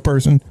a better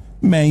person,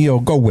 man,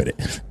 go with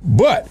it.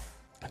 But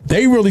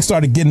they really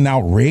started getting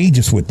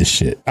outrageous with the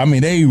shit. I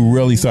mean, they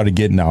really started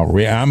getting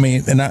outrageous. I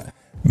mean,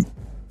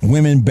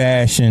 women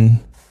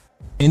bashing,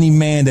 any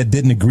man that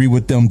didn't agree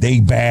with them, they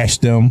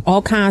bashed them.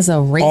 All kinds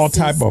of racist, all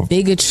type of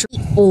bigotry,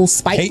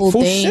 spiteful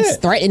things, shit.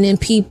 Threatening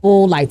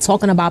people, like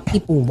talking about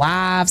people's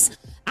wives.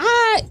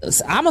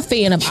 I'm a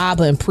fan of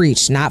Abba and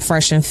Preach, not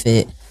Fresh and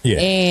Fit. Yeah.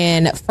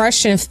 And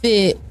Fresh and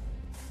Fit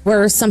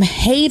were some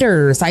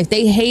haters. Like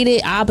they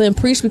hated Abba and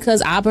Preach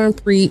because Abba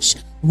and Preach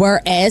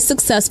were as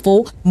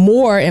successful,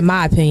 more in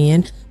my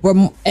opinion,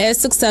 were as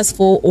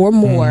successful or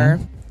more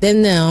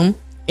than them.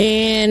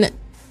 And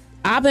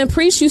Abba and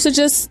Preach used to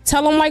just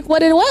tell them like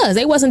what it was.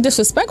 They wasn't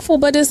disrespectful,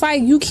 but it's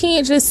like you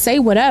can't just say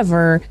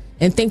whatever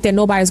and think that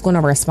nobody's going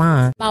to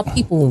respond. About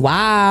people's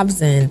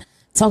wives and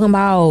talking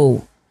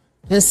about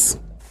there's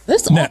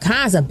all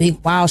kinds of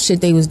big wild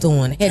shit they was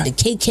doing. They had the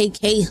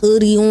KKK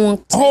hoodie on.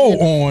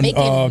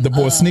 The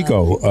boy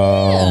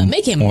Sneeko.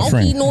 Making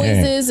monkey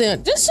noises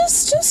and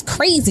just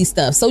crazy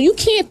stuff. So you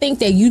can't think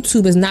that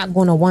YouTube is not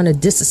going to want to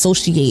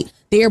disassociate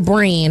their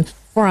brand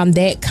from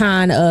that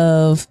kind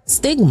of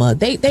stigma.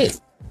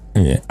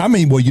 Yeah, I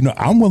mean, well,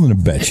 I'm willing to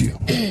bet you.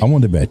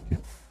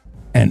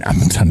 And I'm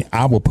telling you,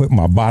 I will put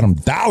my bottom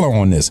dollar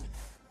on this.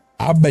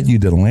 I bet you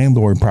the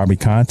landlord probably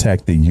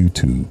contacted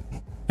YouTube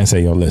and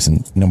say, yo,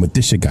 listen, but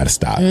this shit got to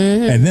stop.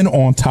 And then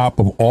on top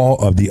of all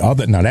of the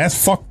other, now that's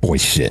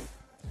fuckboy shit.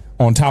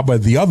 On top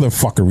of the other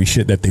fuckery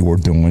shit that they were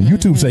doing,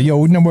 YouTube say,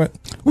 yo, you know what?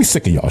 We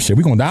sick of y'all shit.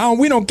 We going down.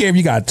 We don't care if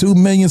you got 2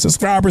 million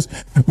subscribers.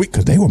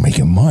 Because they were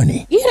making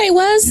money. Yeah, they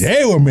was.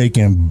 They were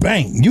making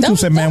bank. YouTube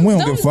said, man, we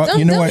don't give a fuck.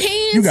 You know what?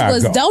 You got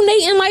to go.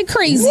 Donating like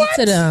crazy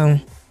to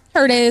them.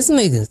 Hurt ass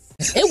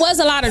niggas. It was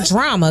a lot of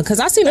drama because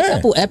I seen a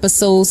couple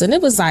episodes and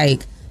it was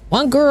like,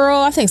 one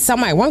girl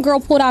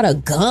pulled out a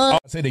gun. I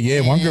said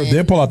that, one girl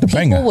did pull out the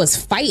banger. People was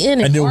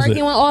fighting and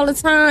arguing all the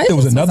time. It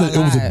was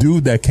a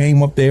dude that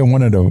came up there and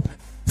wanted to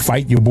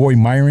fight your boy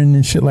Myron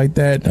and shit like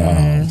that.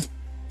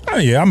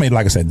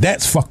 Like I said,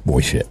 that's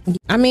fuckboy shit.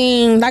 I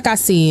mean, like I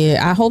said,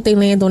 I hope they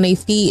land on their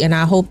feet and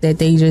I hope that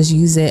they just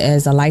use it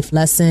as a life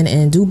lesson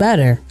and do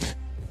better.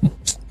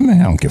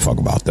 Man, I don't give a fuck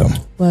about them.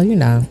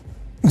 Well,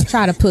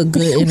 try to put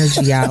good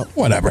energy out.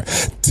 Whatever.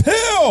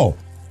 Till,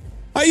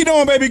 how you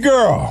doing, baby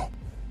girl?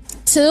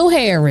 Till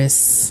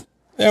Harris.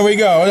 There we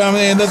go. I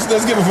mean, let's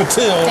give it for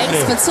Till.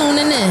 Thanks for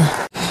tuning in.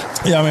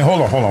 Yeah, I mean,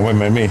 hold on. Wait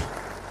a minute.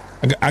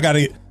 I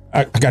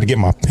gotta get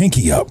my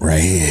pinky up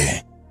right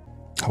here.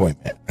 Oh, wait a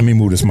minute. Let me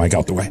move this mic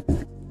out the way.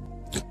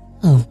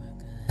 Oh,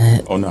 my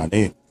God. Oh, no.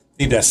 Need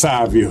that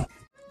side view.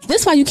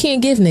 This why you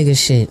can't give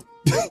niggas shit.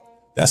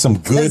 That's some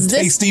good,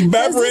 tasty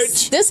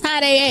beverage. This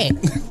how they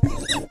act.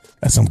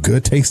 That's some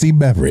good, tasty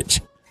beverage.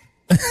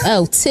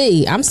 Oh,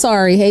 T. I'm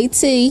sorry. Hey,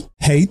 T.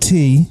 Hey,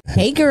 T.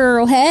 Hey,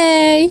 girl.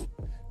 Hey.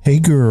 Hey,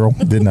 girl.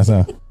 Didn't I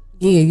sound?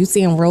 Yeah, you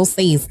seem real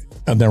sassy.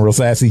 And then real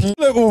sassy.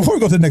 Look, before we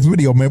go to the next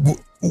video, man,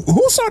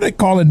 who started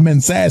calling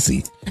men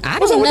sassy? I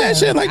What's don't up with know. that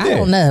shit like I that?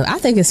 don't know. I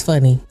think it's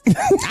funny.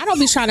 I don't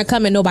be trying to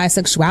come at nobody's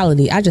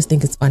sexuality. I just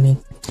think it's funny.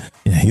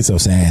 Yeah, he's so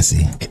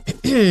sassy.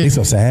 He's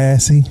so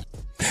sassy.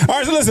 All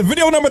right, so listen,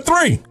 video number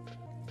 3.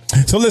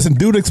 So listen,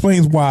 dude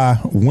explains why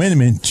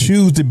women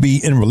choose to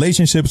be in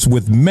relationships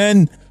with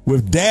men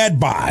with dad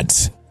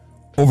bods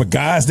over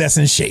guys that's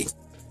in shape.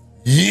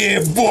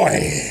 Yeah,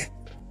 boy.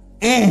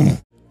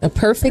 The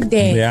perfect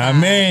dad. Yeah, I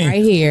mean,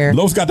 right here.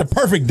 Los got the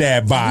perfect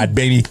dad bod,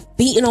 baby.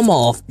 Beating them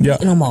off. Yeah.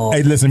 Beating them off.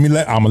 Hey, listen,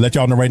 I'm gonna let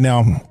y'all know right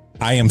now.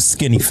 I am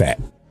skinny fat.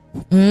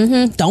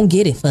 Don't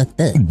get it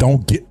fucked up.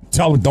 Don't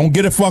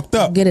get it fucked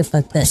up. Get it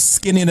fucked up.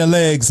 Skinny in the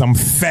legs, I'm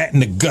fat in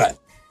the gut.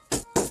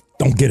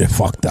 Don't get it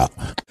fucked up.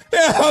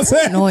 Yeah, I'm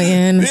saying.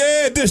 Annoying.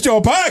 Yeah, this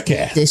your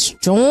podcast. This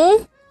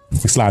John. We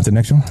slide to the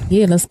next one.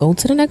 Yeah, let's go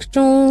to the next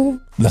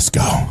John. Let's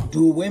go.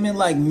 Do women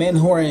like men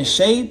who are in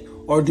shape,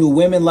 or do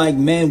women like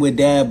men with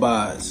dad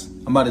bods?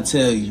 I'm about to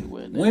tell you.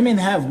 Women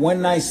have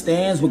one night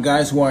stands with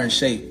guys who are in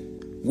shape.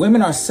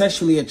 Women are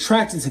sexually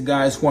attracted to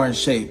guys who are in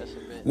shape.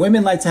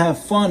 Women like to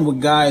have fun with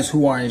guys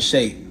who are in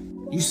shape.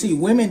 You see,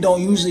 women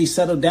don't usually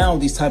settle down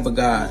with these type of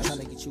guys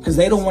because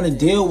they don't want to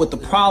deal with the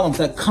problems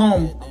that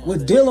come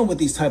with dealing with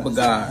these type of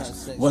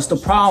guys. What's the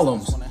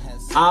problems?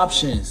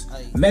 Options.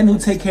 Men who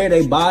take care of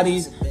their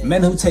bodies,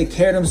 men who take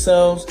care of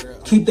themselves,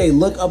 keep they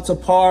look up to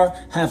par,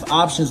 have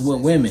options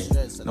with women.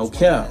 No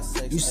cap.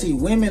 You see,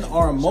 women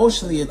are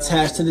emotionally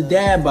attached to the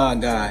dad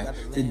bod guy.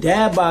 The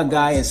dad bod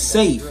guy is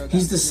safe.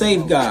 He's the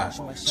safe guy.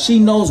 She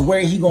knows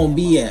where he gonna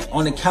be at,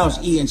 on the couch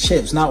eating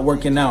chips, not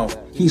working out.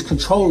 He's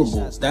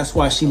controllable. That's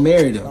why she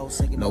married him.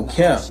 No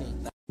cap.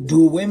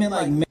 Do women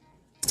like men?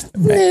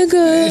 Nigga.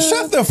 Man,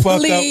 shut the fuck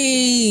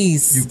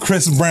please. up. You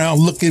Chris Brown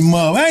looking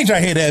mother. I ain't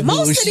trying to hear that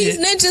Most bullshit. of these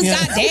ninjas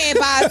got dad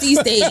bods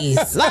these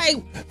days. Like,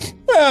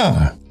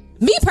 Yeah.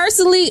 me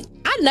personally,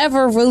 I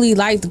never really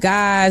liked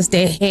guys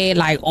that had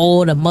like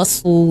all the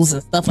muscles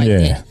and stuff like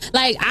that.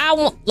 Like, I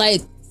want,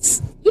 like,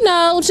 you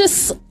know,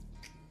 just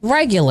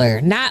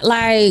regular, not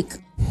like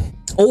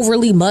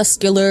overly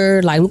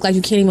muscular, like look like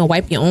you can't even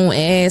wipe your own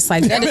ass.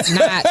 Like, that is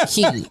not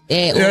cute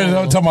at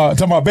all.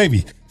 Talking about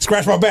baby.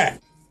 Scratch my back.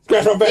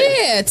 Scratch my back.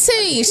 Yeah,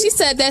 T. She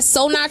said that's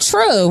so not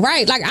true,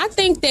 right? Like, I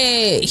think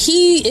that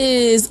he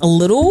is a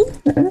little,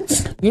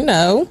 you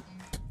know,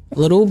 a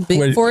little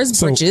big for his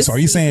britches. So are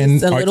you saying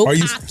He's a little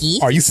cocky?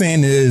 Are you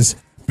saying is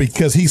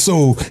because he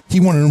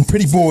one of them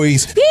pretty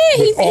boys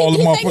with all the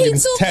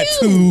motherfucking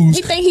tattoos?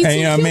 He think he's too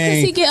cute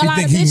because he get a lot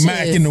of bitches. He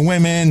macking the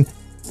women,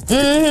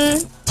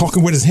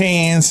 talking with his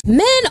hands.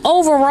 Men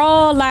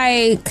overall,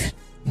 like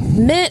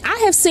men,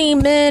 I have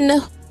seen men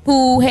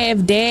who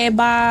have dad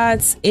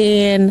bods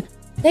and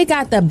they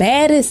got the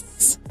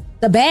baddest.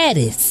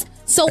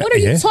 So what are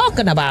you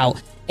talking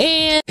about?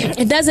 And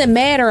it doesn't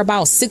matter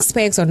about six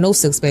packs or no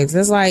six packs.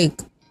 It's like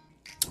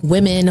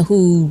women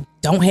who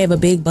don't have a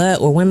big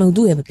butt or women who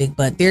do have a big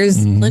butt.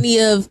 There's plenty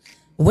of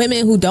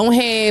women who don't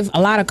have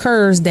a lot of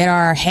curves that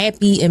are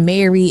happy and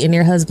married and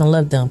their husband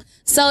love them.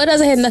 So it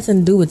doesn't have nothing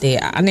to do with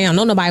that. I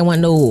know nobody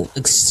want no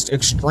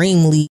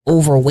extremely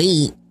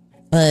overweight,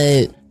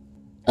 but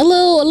a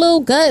little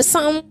gut,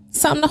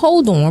 something to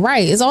hold on,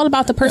 right? It's all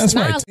about the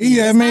personality. That's right.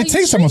 Yeah, man,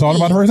 take someone's all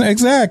about the person.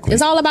 Exactly.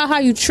 It's all about how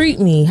you treat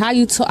me, how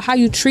you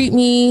treat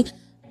me,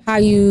 how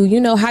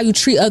you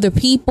treat other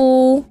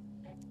people.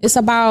 It's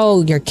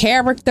about your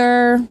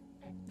character,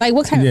 like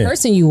what kind of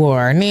person you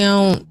are.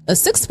 Now, a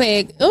six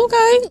pack,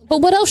 okay,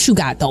 but what else you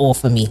got to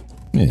offer me?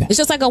 Yeah. It's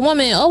just like a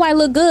woman. Oh, I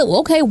look good.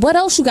 Okay, what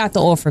else you got to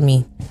offer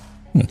me?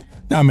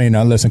 I mean,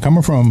 now listen,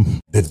 coming from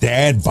the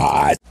dad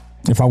bod,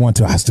 if I want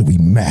to, I still be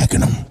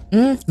macking them.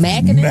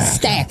 Macking and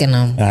stacking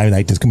them. I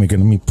like this. Come here, let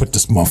me put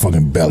this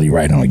motherfucking belly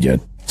right on your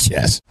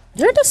chest.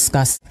 You're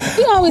disgusting.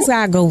 You always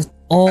gotta go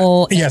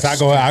all. Yes,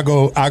 extra. I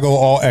go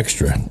all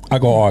extra. I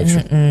go all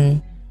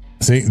extra.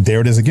 See, there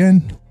it is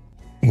again.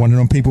 One of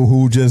them people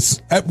who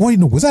just wait.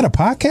 No, was that a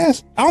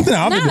podcast? I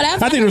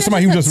think it was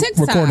somebody who just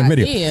recording a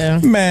video. Yeah.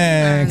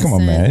 Man, come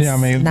on, man. I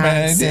mean,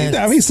 man,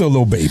 he's still a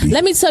little baby.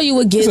 Let me tell you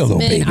what gives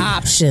men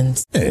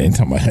options. Hey, ain't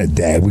talking about her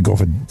dad. We go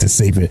to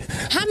save it.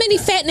 How many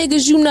fat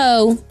niggas you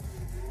know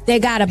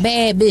that got a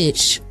bad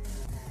bitch?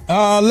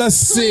 Let's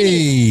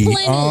see.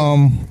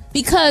 Plenty.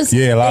 Because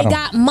they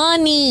got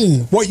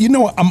money. Well, you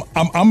know what?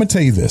 I'm gonna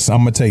tell you this.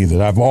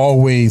 I've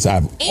always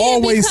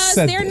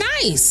said they're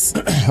nice.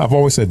 I've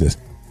always said this.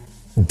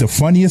 The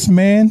funniest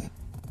man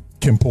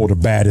can pull the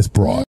baddest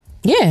broad.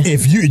 Yeah.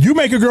 If you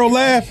make a girl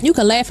laugh, you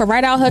can laugh her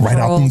right out her right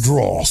drawers. out them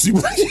drawers.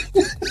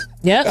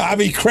 Yep. I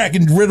be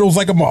cracking riddles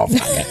like a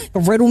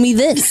motherfucker. Riddle me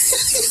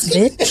this,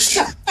 bitch.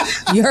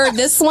 You heard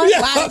this one?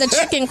 Yeah. Why did the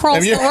chicken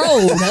cross the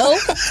road? No.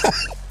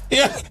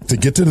 Yeah, to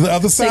get to the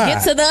other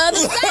side.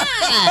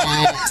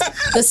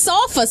 The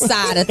softer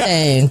side of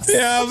things.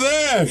 Yeah,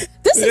 man.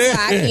 This is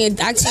why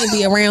I can't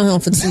be around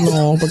him for too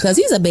long because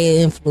he's a bad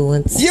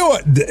influence. You know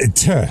what?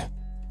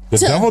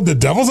 The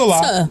devil's a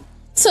lie.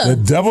 The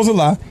devil's a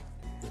lie.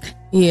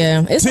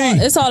 Yeah,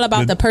 it's all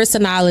about the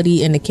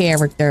personality and the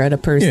character of the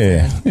person.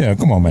 Yeah.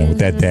 Come on, man, with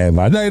that dad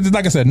vibe.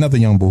 Like I said, another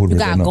young boy. You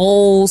got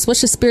goals.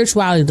 What's your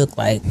spirituality look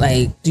like?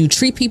 Like, do you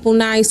treat people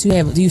nice? Do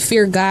you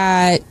fear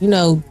God? You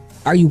know,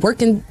 are you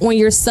working on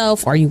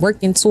yourself? Are you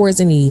working towards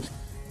any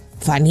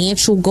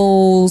financial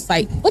goals?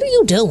 Like, what are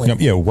you doing?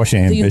 Yeah, what's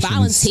your ambitions? Do you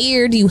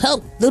volunteer? Do you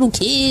help little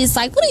kids?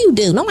 Like, what do you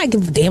do? Nobody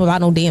give a damn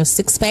about no damn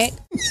six pack.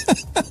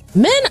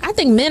 I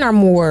think men are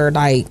more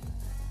like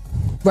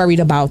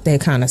worried about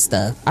that kind of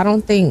stuff. I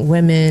don't think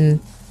women.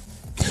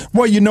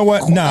 Well, you know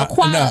what?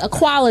 A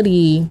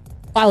quality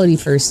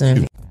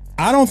person.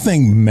 I don't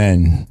think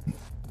men,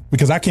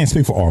 because I can't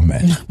speak for all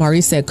men.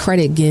 Maurice said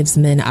credit gives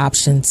men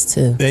options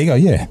too. There you go.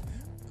 Yeah.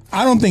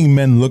 I don't think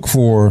men look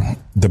for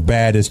the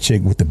baddest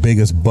chick with the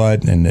biggest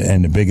butt and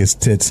the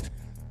biggest tits,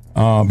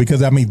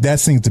 because I mean that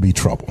seems to be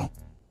trouble.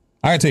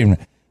 I gotta tell you,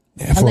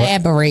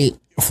 Elaborate.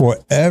 For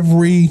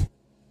every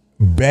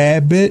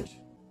bad bitch,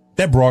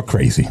 that broad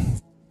crazy.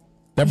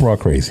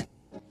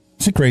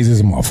 She crazy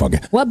as a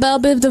motherfucker. What Belle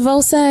Biv DeVoe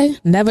say?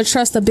 Never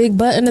trust a big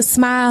butt and a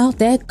smile.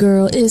 That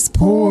girl is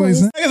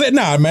poison. Like I said,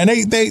 nah, man,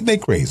 they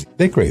crazy.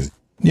 They crazy.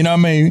 You know what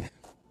I mean?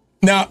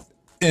 Now,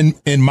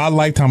 in my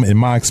lifetime, in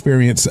my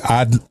experience,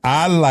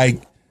 I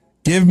like,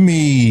 give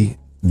me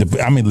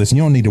the. I mean, listen,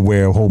 you don't need to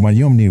wear a whole bunch.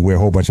 You don't need to wear a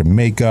whole bunch of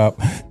makeup.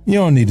 You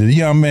don't need to.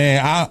 You know what I mean?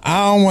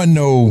 I don't want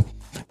no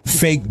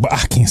fake, but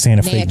I can't stand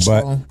a fake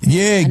butt.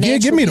 Yeah,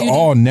 give me the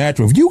all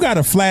natural. If you got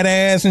a flat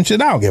ass and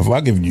shit, I don't give a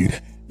fuck.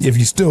 If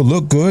you still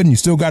look good and you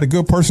still got a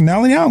good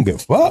personality, I don't give a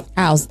fuck.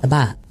 How's the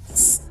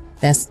box?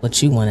 That's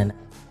what you want to know.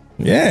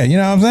 Yeah, you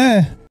know what I'm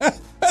saying?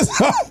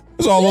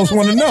 That's all those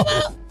want to know.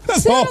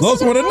 That's all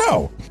those want to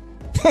know.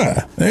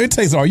 Huh. It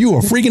takes, are you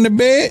a freak in the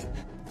bed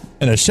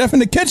and a chef in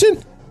the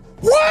kitchen?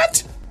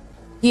 What?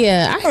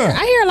 Yeah,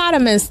 I hear a lot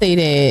of men say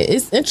that.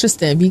 It's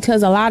interesting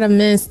because a lot of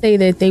men say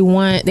that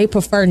they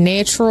prefer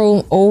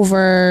natural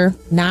over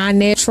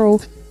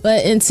non-natural.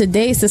 But in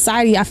today's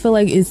society, I feel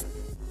like it's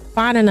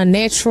finding a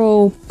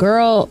natural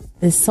girl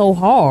is so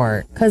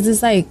hard because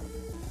it's like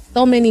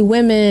so many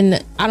women,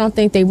 I don't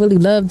think they really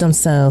love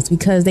themselves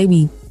because they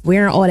be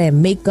wearing all that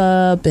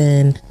makeup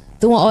and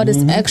doing all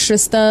this extra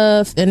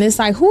stuff. And it's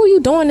like, who are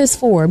you doing this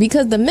for?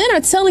 Because the men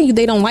are telling you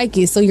they don't like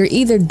it. So you're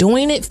either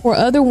doing it for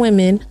other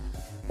women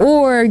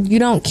or you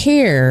don't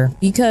care.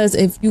 Because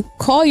if you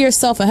call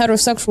yourself a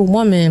heterosexual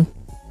woman,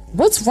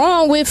 what's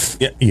wrong with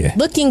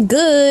looking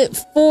good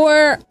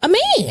for a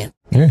man?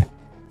 Yeah.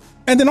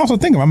 And then also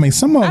think of, I mean,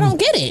 I don't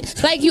get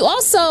it. Like you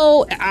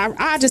also,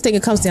 I just think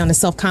it comes down to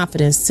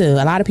self-confidence too.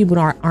 A lot of people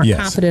aren't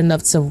confident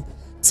enough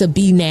to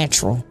be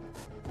natural.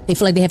 They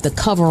feel like they have to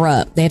cover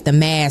up. They have to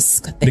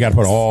mask. They got to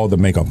put all the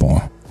makeup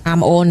on.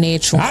 I'm all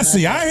natural. I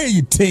see. I hear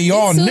you, T.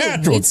 All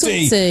natural,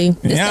 T.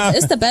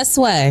 It's the best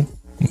way.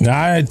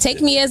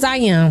 Take me as I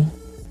am.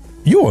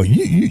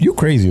 You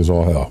crazy as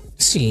all hell.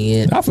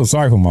 Shit. I feel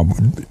sorry for my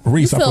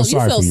Reese. I feel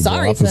sorry for you, bro.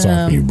 I feel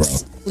sorry for you, bro.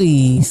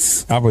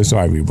 Please. I feel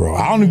sorry for you, bro.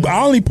 I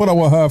only put up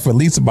with her for at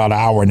least about an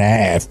hour and a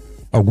half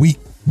a week.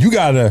 You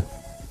gotta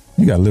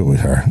live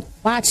with her.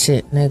 Watch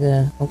it,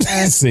 nigga.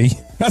 Okay. See,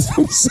 that's what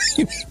I'm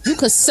saying. You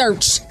could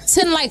search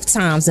 10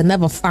 lifetimes and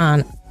never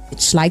find a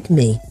bitch like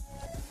me.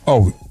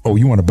 Oh,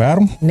 you want to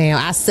battle?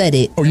 Now I said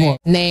it. Oh, you want?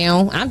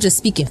 Now I'm just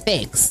speaking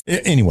facts.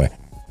 Anyway,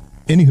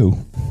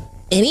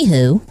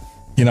 anywho.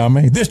 You know what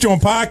I mean? This JAWN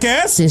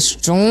podcast. This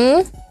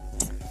JAWN.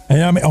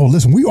 And I mean,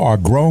 listen, we are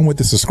growing with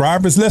the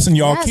subscribers. Listen,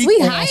 y'all, yes, keep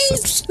we on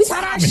hyped. We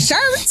got our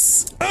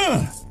shirts.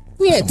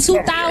 We had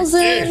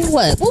 2,000.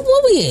 What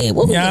we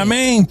had? I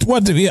mean,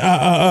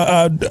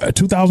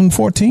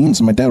 2014,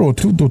 something like that, or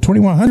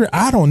 2,100.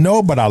 I don't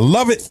know, but I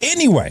love it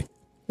anyway.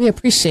 We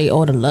appreciate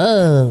all the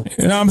love.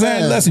 You know what I'm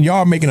saying? Listen, y'all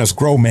are making us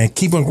grow, man.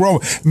 Keep on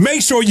growing.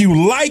 Make sure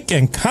you like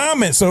and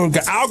comment so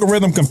the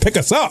algorithm can pick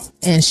us up.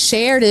 And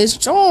share this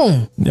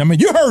JAWN. I mean,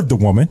 you heard the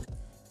woman.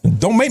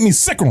 Don't make me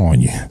sicker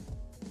on you.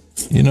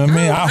 You know what I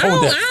mean?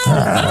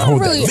 I don't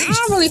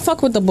really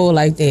fuck with the bull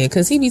like that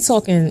because he be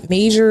talking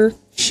major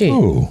shit.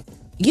 Ooh.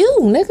 You,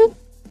 nigga.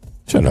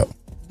 Shut up.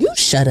 You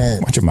shut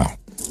up. Watch your mouth.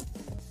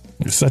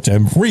 You're such a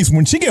Reese.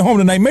 When she get home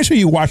tonight, make sure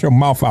you wash your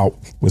mouth out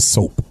with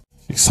soap.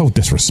 She's so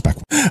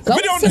disrespectful. Go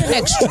to the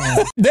next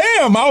JAWN.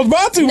 Damn, I was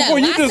about to before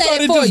you just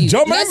started just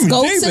jumping in. Let's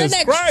go to the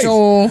next JAWN.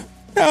 You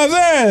know what I'm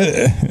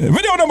saying?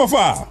 Video number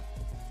 5.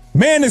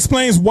 Man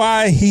explains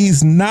why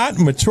he's not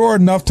mature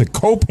enough to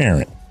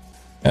co-parent.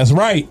 That's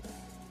right.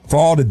 For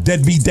all the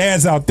deadbeat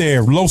dads out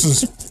there, Los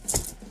is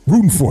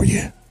rooting for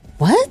you.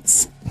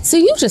 What? So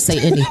you just say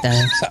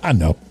anything. I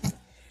know.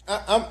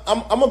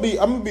 I'm gonna be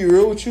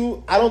real with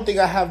you. I don't think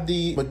I have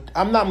but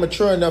I'm not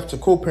mature enough to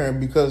co-parent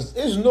because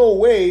there's no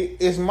way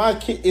it's my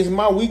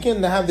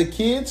weekend to have the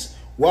kids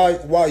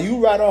while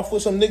you ride off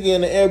with some nigga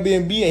in the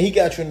Airbnb and he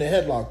got you in the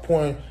headlock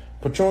pouring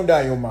Patron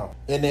down your mouth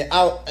and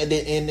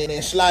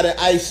then sliding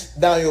ice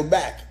down your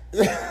back.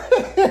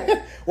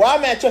 Well,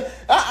 I'm at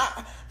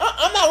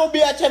I'm not gonna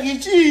be at Chuck E.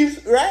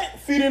 Cheese, right?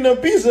 Feeding them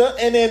pizza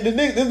and then this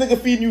nigga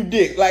feeding you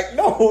dick. Like,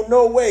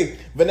 no way.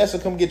 Vanessa,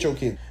 come get your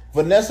kid.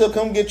 Vanessa,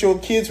 come get your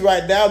kids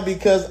right now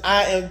because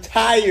I am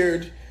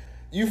tired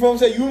You feel what I'm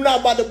saying? You not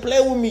about to play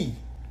with me.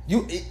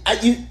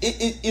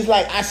 It's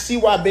like I see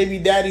why baby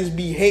daddies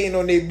be hating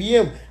on their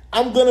BM.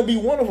 I'm gonna be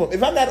one of them.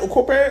 If I got a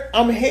co-parent,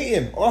 I'm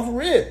hating off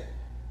rip.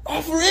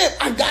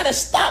 I gotta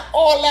stop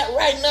all that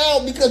right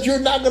now because you're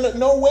not gonna.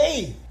 No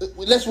way.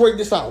 Let's work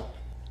this out.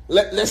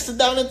 Let's sit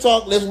down and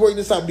talk. Let's work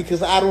this out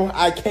because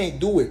I can't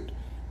do it.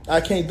 I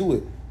can't do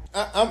it.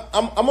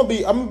 I'm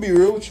gonna be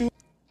real with you.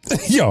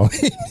 Yo,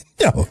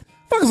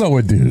 fuck is up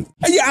with dude?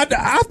 Yeah,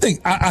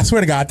 I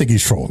swear to God, I think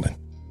he's trolling.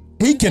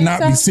 He cannot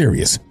be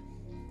serious.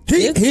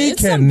 He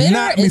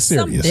cannot be serious.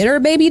 Some bitter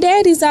baby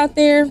daddies out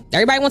there.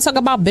 Everybody want to talk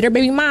about bitter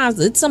baby moms.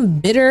 It's some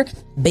bitter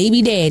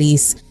baby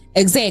daddies.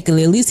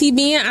 Exactly. At least he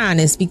being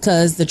honest,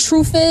 because the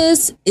truth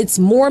is, it's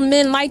more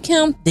men like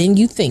him than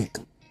you think.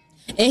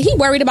 And he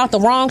worried about the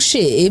wrong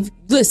shit.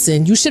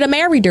 Listen, you should have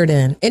married her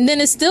then. And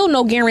then it's still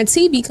no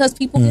guarantee because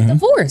people get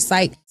divorced.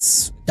 Like,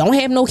 don't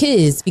have no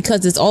kids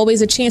because there's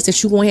always a chance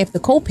that you won't have to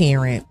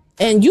co-parent.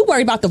 And you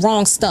worry about the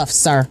wrong stuff,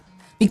 sir.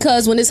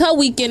 Because when it's her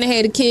weekend and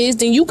had the kids,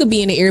 then you could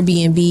be in the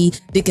Airbnb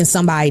dicking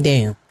somebody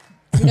down.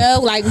 You know,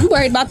 like, you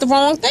worried about the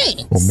wrong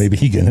thing. Well, maybe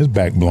he getting his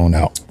back blown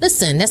out.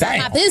 Listen, that's not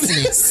my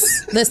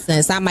business. Listen,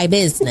 it's not my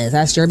business.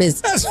 That's your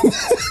business.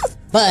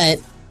 But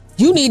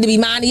you need to be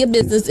minding your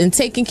business and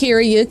taking care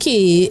of your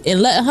kid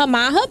and letting her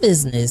mind her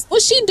business.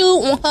 What she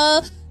do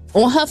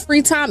on her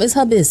free time is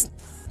her business.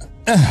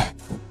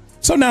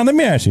 So now let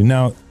me ask you.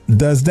 Now,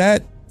 does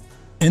that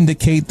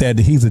indicate that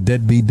he's a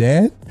deadbeat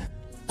dad?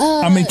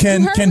 I mean,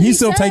 can he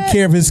still take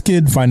care of his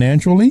kid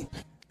financially,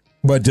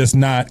 but just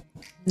not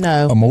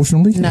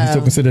emotionally? No. He's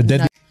still considered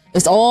deadbeat? No.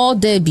 It's all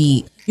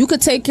deadbeat. You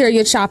could take care of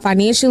your child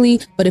financially,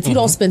 but if you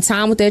don't spend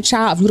time with that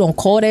child, if you don't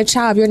call that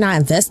child, if you're not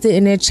invested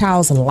in that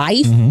child's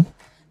life,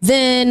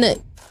 then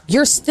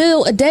you're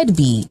still a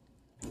deadbeat.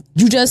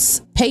 You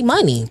just pay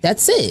money.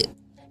 That's it.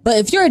 But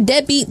if you're a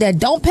deadbeat that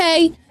don't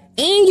pay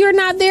and you're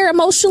not there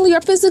emotionally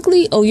or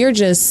physically, oh, you're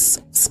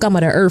just scum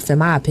of the earth, in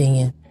my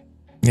opinion.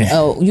 Yeah.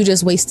 Oh, you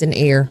just wasting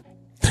air.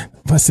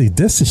 But see,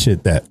 this is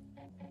shit that,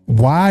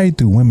 why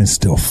do women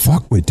still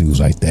fuck with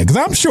dudes like that? Because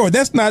I'm sure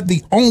that's not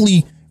the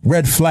only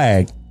red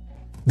flag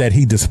that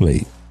he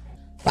displayed.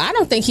 But I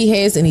don't think he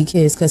has any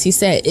kids, because he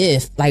said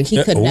if, like,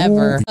 he could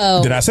never.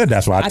 Did I say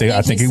that's why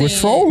I think he was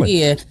trolling?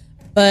 Yeah,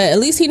 but at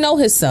least he know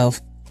himself,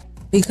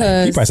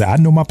 because he probably said, I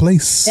know my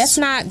place. That's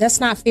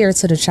not fair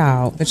to the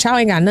child. The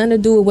child ain't got nothing to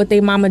do with what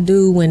they mama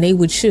do when they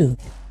with you.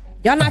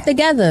 Y'all not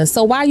together,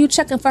 so why are you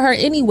checking for her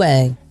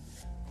anyway?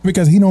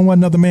 Because he don't want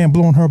another man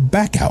blowing her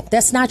back out.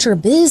 That's not your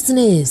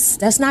business.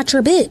 That's not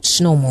your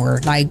bitch no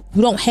more. Like,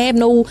 you don't have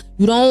no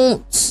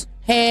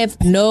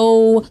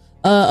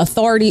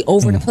authority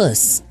over the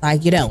puss.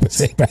 Like, you don't. That's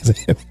it.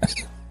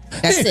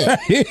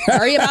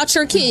 Worry about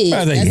your kids.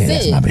 That's it.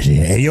 That's my bitch.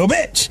 Hey, yo,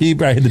 bitch. He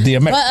probably hit the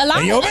DMX. But a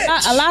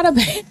lot of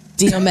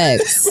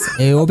DMX.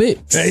 Hey, yo,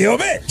 bitch. Hey, yo,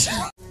 bitch.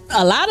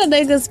 A lot of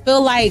niggas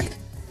feel like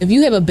if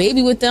you have a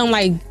baby with them,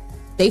 like,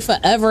 they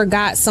forever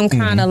got some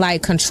kind of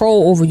like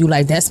control over you.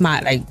 Like, that's my,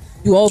 like,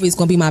 you always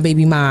gonna be my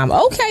baby mom.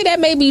 Okay, that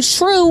may be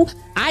true.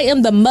 I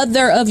am the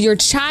mother of your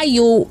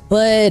child,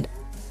 but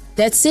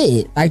that's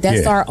it. Like,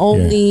 that's our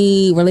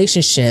only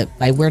relationship.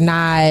 Like, we're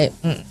not.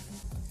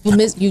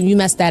 You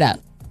messed that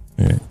up.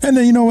 Yeah. And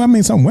then, you know, I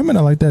mean, some women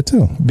are like that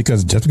too.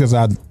 Because just because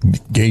I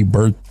gave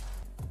birth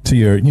to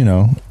your,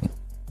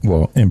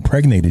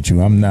 impregnated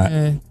you, I'm not.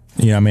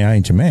 You know what I mean? I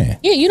ain't your man.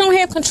 Yeah, you don't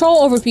have control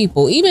over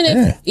people. Even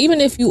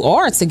if you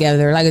are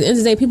together, like, at the end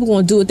of the day, people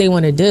gonna do what they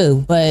want to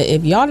do. But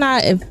if you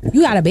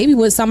got a baby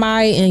with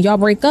somebody and y'all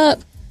break up,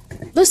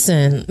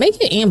 listen,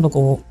 make it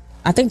amicable.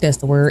 I think that's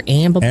the word,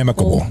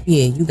 amicable.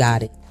 Yeah, you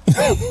got it.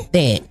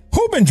 That.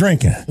 Who been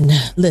drinking?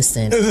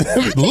 Listen.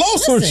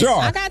 Los or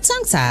Char? I got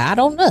tongue tied. I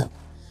don't know.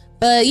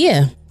 But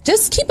yeah,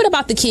 just keep it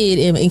about the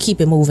kid and keep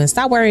it moving.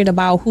 Stop worrying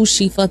about who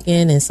she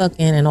fucking and sucking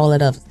and all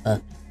that other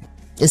stuff.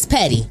 It's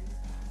petty.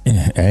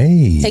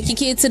 Hey. Take your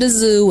kid to the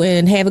zoo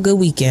and have a good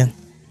weekend.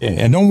 Yeah,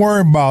 and don't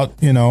worry about,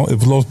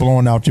 if Los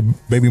blowing out your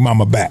baby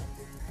mama back.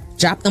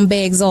 Drop them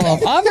bags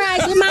off. All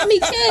right, good mommy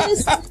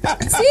kiss.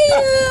 See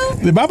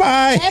you.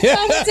 Bye-bye. Have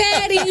fun with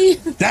daddy.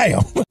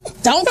 Damn.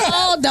 Don't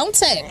call, don't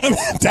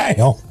text. Damn.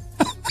 Y'all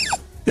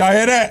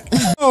hear that?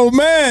 Oh,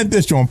 man.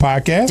 This JAWN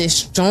podcast.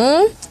 This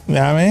JAWN. You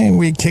know what I mean?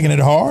 We kicking it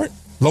hard.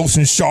 Los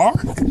and Char.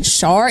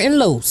 Char and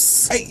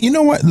Los. Hey, you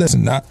know what?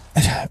 Listen,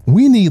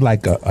 we need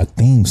like a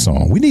theme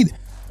song. We need...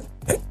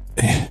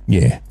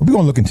 Yeah, we're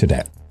going to look into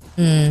that.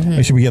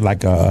 Make sure we get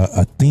like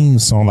a theme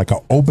song, like an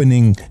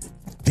opening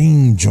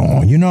theme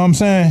JAWN. You know what I'm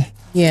saying?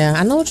 Yeah,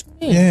 I know what you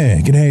mean. Yeah,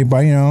 get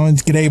everybody,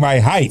 get everybody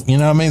hype. You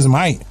know what I mean? Some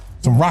hype.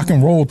 Some rock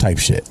and roll type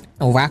shit.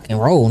 Oh, rock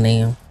and roll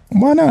now.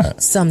 Why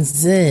not? Some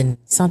zen,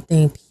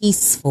 something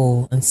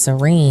peaceful and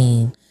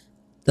serene.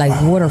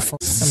 Like waterfall.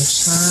 Some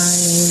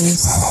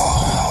chimes.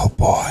 Oh,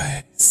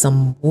 boy.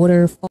 Some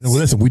waterfall.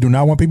 Listen, we do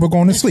not want people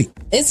going to sleep.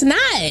 It's not.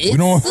 It's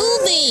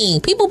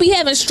soothing. People be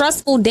having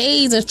stressful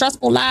days and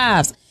stressful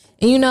lives.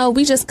 And,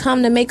 we just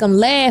come to make them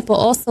laugh, but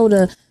also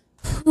to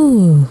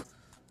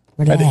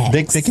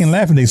relax. They can't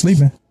laugh and they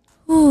sleeping.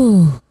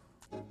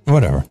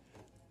 Whatever.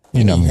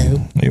 You know what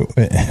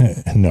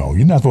I mean? No,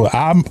 you're not supposed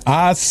to.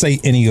 I say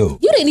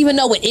anywho. You didn't even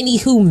know what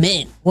anywho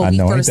meant when we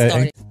first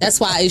started. That's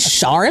why it's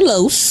Shar and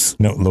Los.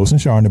 No, Los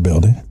and Shar in the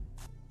building.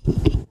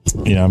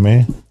 You know what I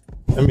mean?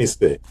 Let me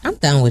spit. I'm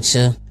done with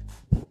you.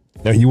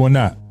 No, you will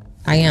not.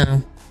 I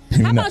am.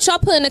 How about y'all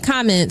put in the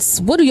comments,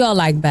 what do y'all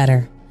like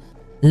better?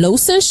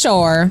 Los and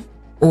Shar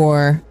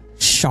or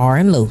Shar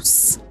and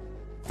Los?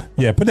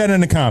 Yeah, put that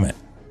in the comment.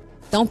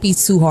 Don't be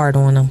too hard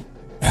on them.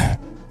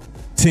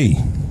 T.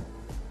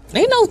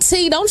 Ain't no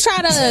tea. Don't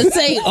try to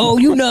say, oh,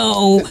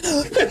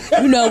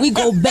 we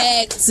go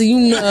back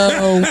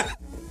to,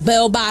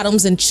 bell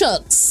bottoms and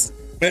chucks.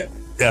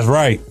 That's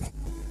right.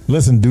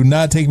 Listen, do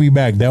not take me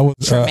back. That was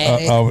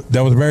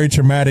that was a very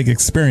traumatic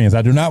experience.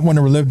 I do not want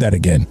to relive that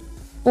again.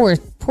 Poor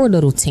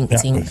little Tink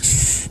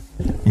Tink.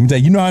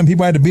 You know how many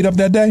people I had to beat up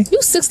that day?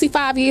 You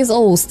 65 years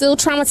old, still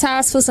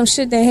traumatized for some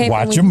shit that happened.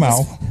 Watch your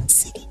mouth.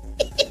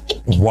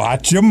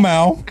 Watch your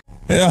mouth.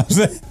 You know what I'm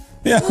saying?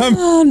 Yeah,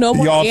 no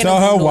more y'all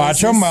tell her,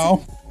 watch her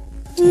mouth.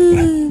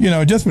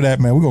 Just for that,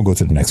 man, we're going to go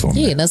to the next one.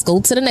 Yeah, let's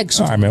go to the next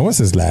one. All right, man, what's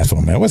this last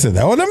one, man? What's it?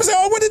 Oh, let me say,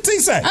 what did T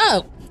say?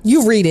 Oh,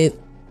 you read it.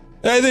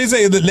 They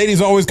say the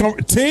ladies always come.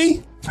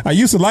 T, I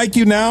used to like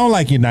you, now I don't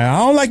like you now. I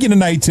don't like you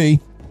tonight, T.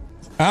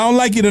 I don't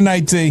like you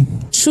tonight, T.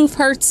 Truth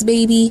hurts,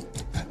 baby.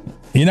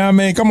 You know what I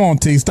mean? Come on,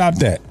 T, stop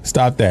that.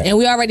 Stop that. And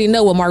we already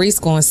know what Maurice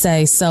going to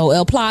say, so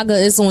El Plaga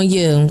is on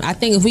you. I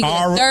think if we get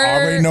a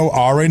third...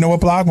 already know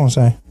what Plaga going to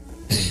say.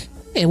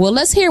 Okay, well,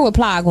 let's hear what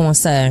Plaga going to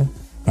say.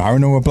 I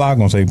already know what Plaga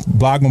going to say.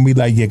 Plaga going to be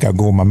like, yeah, got to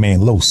go with my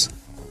man Los.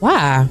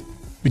 Why?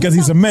 Because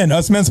he's a man.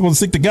 Us men supposed to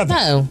stick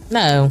together.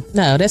 No.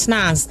 That's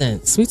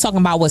nonsense. We talking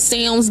about what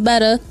sounds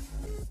better,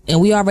 and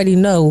we already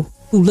know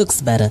who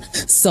looks better.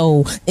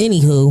 So,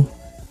 anywho,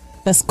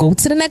 let's go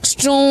to the next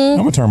joint. I'm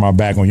going to turn my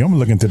back on you. I'm going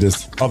to look into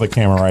this other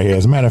camera right here.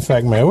 As a matter of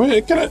fact, man,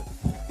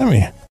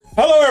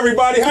 hello,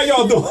 everybody. How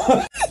y'all doing?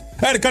 I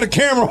had to cut a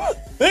camera.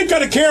 They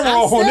cut a camera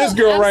off on this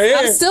girl right here.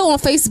 I'm still on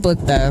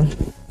Facebook, though.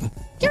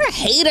 You're a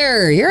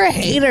hater.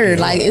 Yeah,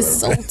 like, it's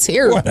so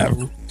terrible.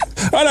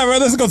 Whatever.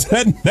 Let's go to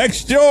that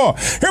next joint.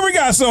 Here we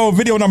go. So,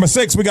 video number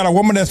 6. We got a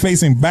woman that's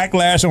facing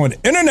backlash on the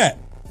internet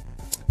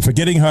for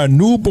getting her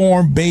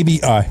newborn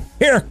baby a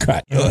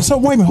haircut. So,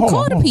 wait a minute. Hold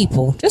on. Call the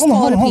people. Just hold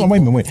call the people.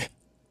 Wait a minute.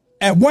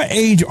 At what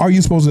age are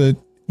you supposed to,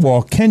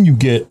 can you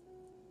get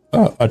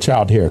a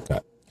child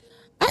haircut?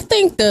 I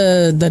think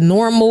the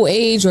normal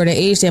age, or the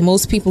age that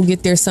most people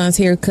get their son's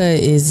haircut,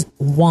 is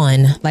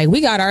 1. Like,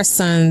 we got our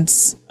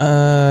son's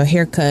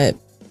haircut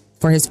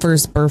for his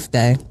first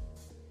birthday.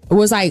 It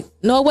was like,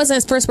 no, it wasn't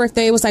his first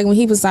birthday. It was like when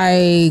he was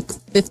like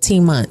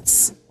 15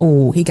 months.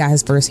 Oh, he got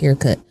his first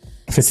haircut.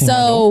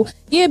 So,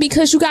 yeah,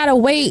 because you got to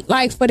wait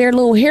like for their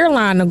little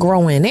hairline to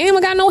grow in. They ain't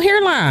even got no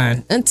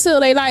hairline until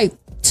they like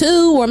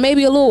 2 or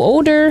maybe a little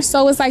older.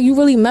 So it's like you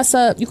really mess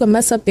up. You can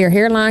mess up their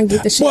hairline,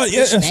 get the shit. Well, yeah,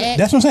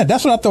 that's what I'm saying.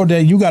 That's what I thought,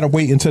 that you got to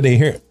wait until their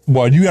hair.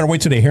 Well, you got to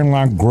wait till their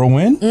hairline grow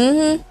in.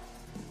 Mm-hmm.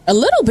 A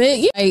little bit.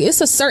 Yeah,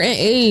 it's a certain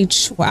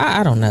age. Well,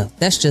 I don't know.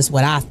 That's just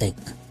what I think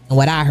and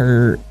what I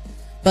heard.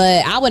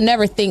 But I would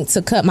never think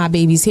to cut my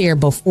baby's hair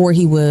before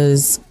he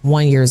was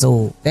 1 year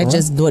old. That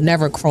just would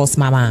never cross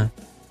my mind.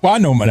 Well, I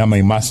know. I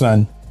mean, my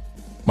son,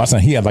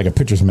 he had like a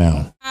pitcher's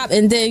mound.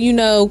 And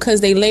then, because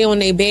they lay on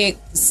their back,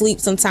 sleep,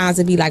 sometimes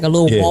it'd be like a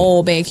little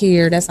ball back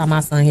here. That's how my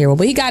son hair was.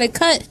 But he got it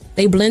cut.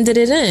 They blended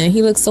it in.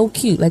 He looks so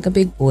cute, like a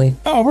big boy.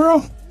 Oh,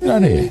 bro. Get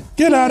out of here.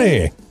 Get out of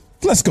here.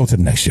 Let's go to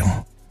the next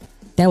joint.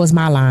 That was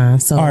my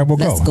line. So all right,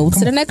 let's go to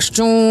the next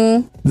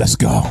joint. Let's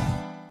go.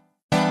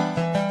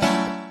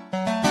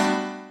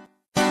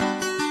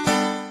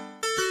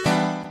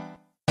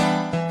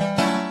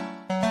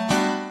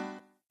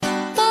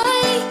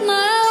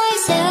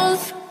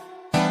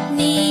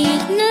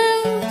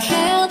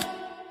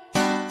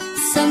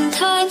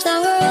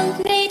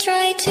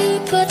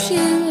 Put you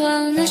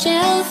on the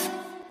shelf.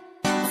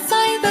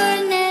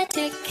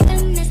 Cybernetic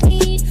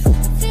chemistry.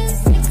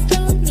 Physics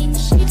don't mean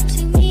shit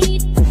to me.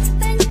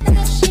 When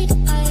that shit,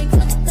 I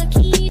got the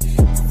key.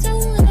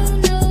 Solo,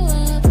 no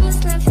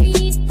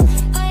apostrophe.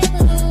 I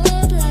blow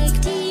up like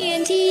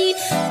TNT.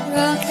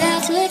 Rock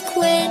that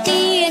liquid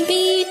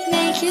D&B.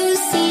 Make you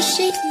see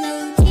shit,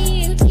 no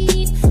DUT.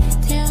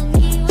 Tell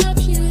me what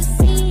you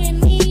see in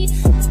me.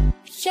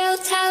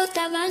 Shout out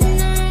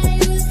Havana.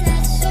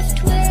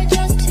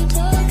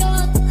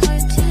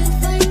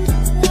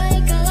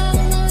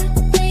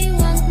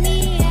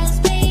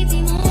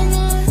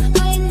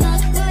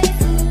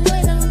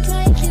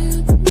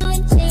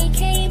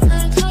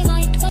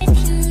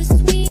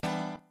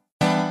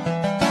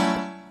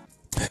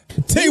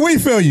 We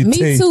feel you, Me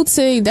T. too,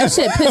 T. That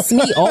shit pissed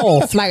me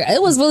off. Like,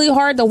 it was really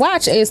hard to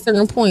watch at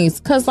certain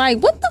points. Cause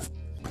like, what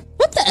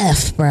the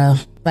F, bro?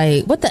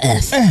 Like, what the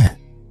F?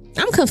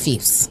 I'm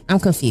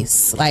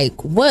confused. Like,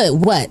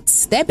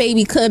 what? That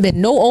baby could have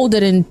been no older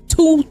than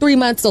 2-3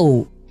 months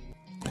old.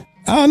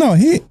 I don't know.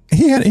 He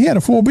had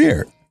a full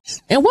beard.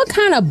 And what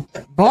kind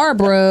of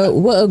Barbara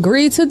would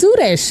agree to do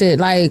that shit?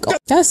 Like,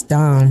 that's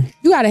dumb.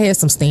 You gotta have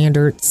some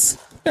standards.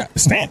 Yeah,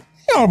 you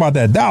know about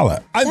that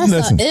dollar.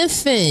 That's an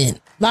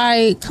infant.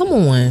 Like, come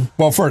on.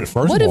 Well, first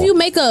What of if all, you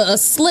make a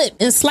slip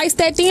and slice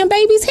that damn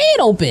baby's head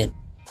open?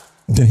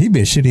 then he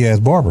be a shitty ass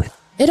barber.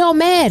 It don't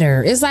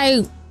matter. It's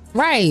like,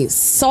 right,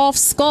 soft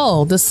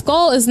skull. The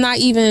skull is not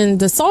even,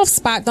 the soft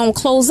spot don't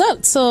close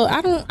up till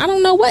I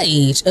don't know what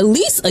age. At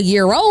least a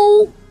year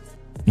old.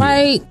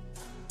 Like,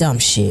 dumb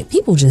shit.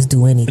 People just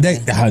do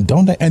anything.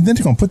 Don't they? And then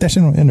they're gonna put that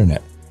shit on the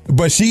internet.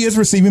 But she is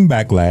receiving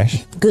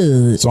backlash.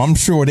 Good. So I'm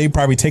sure they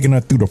probably taking her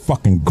through the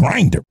fucking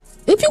grinder.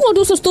 If you want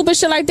to do some stupid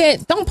shit like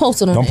that, don't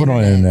post it on Don't the put it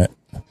on the internet.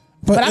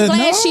 But I'm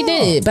glad she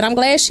did. But I'm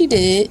glad she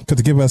did. Because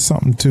to give us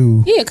something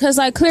to. Yeah, because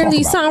like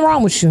clearly something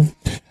wrong with you.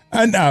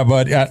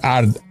 But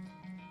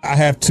I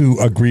have to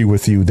agree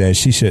with you that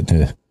she shouldn't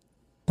have,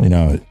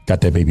 got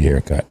that baby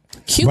haircut.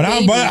 Cute but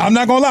baby. I'm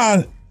not gonna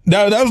lie.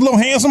 That was a little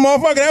handsome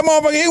motherfucker. That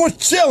motherfucker, he was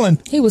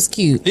chilling. He was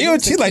cute.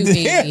 She like this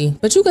hair.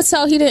 But you could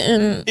tell he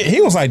didn't.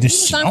 He was like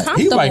this. He was He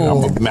uncomfortable. like,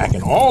 I'm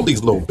macking all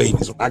these little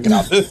babies when I get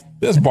out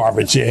this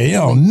barber chair. You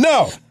don't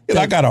know.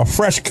 I got a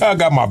fresh cut,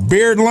 got my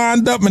beard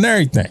lined up and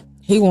everything.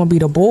 He want to be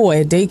the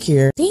boy at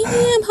daycare. Damn,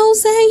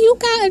 Jose, you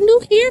got a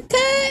new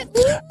haircut?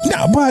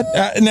 No,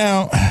 but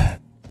now,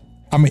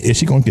 I mean, is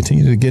she going to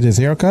continue to get his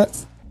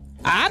haircut?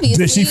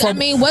 Obviously. I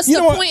mean, what's the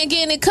point of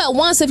getting it cut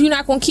once if you're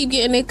not going to keep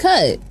getting it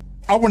cut?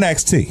 I want to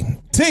ask T.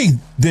 T,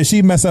 did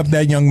she mess up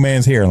that young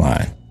man's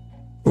hairline?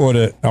 Or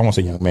I won't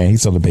say young man,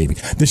 he's still a baby.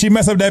 Did she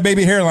mess up that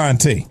baby hairline,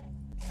 T?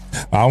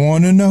 I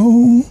want to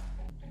know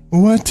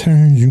what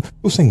turns you.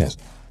 Who sing this?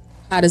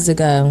 How does it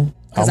go?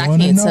 Because I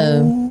can't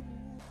tell.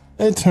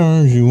 It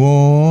turns you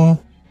on.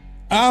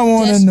 I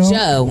want to know.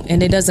 Joe,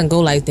 and it doesn't go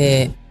like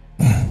that.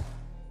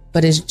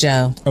 But it's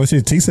Joe. Oh,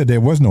 see, T said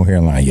there was no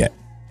hairline yet.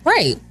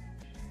 Right.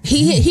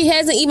 He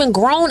hasn't even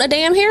grown a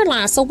damn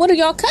hairline. So what are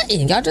y'all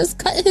cutting? Y'all just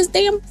cut his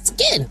damn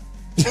skin.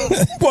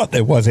 Well,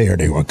 there was hair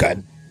they were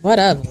cutting.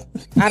 Whatever.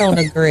 I don't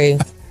agree.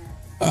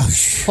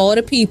 For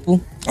the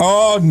people.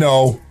 Oh,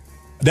 no.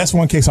 That's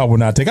one case I would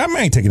not take. I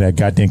ain't taking that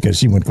goddamn because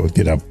she went to go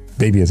get a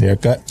baby's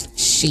haircut.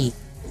 She.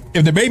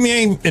 If the baby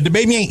ain't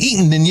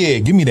eating, then yeah,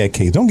 give me that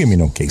case. Don't give me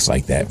no case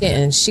like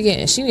that. She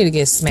need to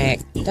get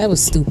smacked. That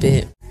was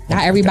stupid.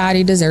 Not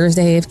everybody deserves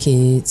to have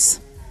kids.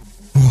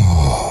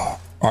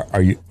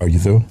 Are you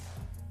through?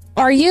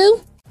 Are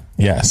you?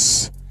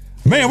 Yes.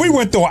 Man, we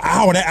went through an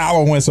hour. That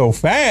hour went so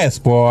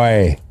fast,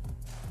 boy.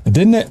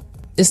 Didn't it?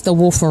 It's the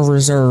Wolfer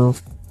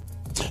Reserve.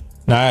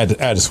 No, I had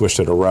to switch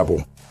to the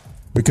Rebel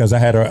because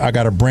I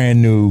got a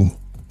brand new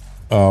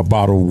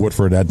bottle of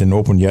Woodford that didn't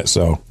open yet,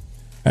 so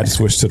I had to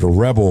switch to the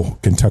Rebel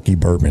Kentucky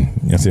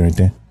bourbon. You see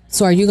anything?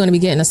 So are you going to be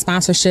getting a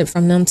sponsorship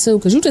from them too?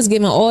 Because you just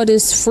giving all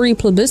this free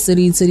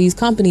publicity to these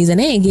companies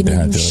and they ain't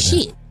giving you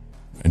shit.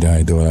 And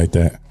I do it like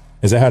that.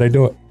 Is that how they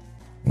do it?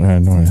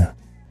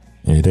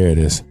 Yeah, there it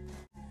is.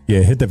 Yeah,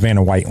 hit the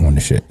Vanna White on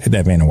the shit. Hit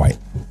that Vanna White.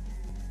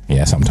 Yeah,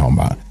 that's what I'm talking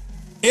about.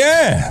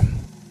 Yeah.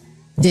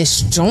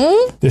 This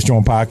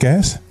JAWN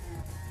podcast.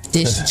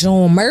 This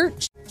JAWN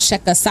merch.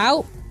 Check us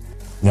out.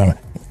 Yeah,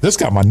 this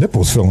got my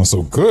nipples feeling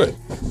so good.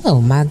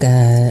 Oh my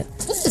God.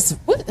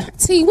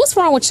 What's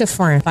wrong with your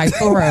friend? Like,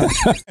 for real.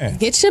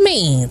 Get your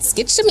means.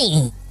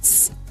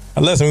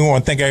 Listen, we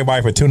want to thank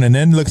everybody for tuning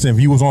in. Listen, if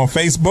you was on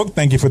Facebook,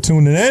 thank you for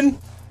tuning in.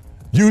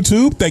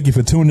 YouTube, thank you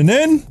for tuning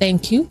in.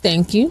 Thank you.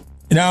 You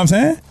know what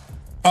I'm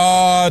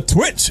saying?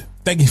 Twitch,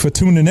 thank you for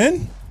tuning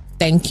in.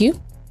 Thank you.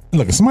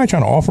 Look, if somebody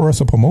trying to offer us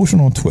a promotion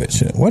on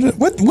Twitch, what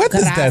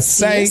does that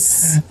say?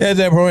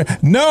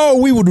 No,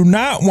 we do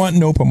not want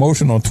no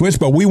promotion on Twitch,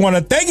 but we want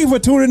to thank you for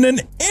tuning in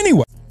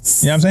anyway.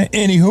 You know what I'm saying?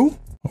 Anywho,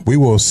 we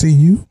will see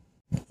you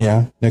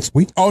next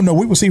week. Oh, no,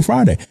 we will see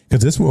Friday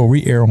because this will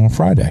re-air on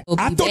Friday.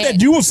 I thought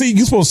that you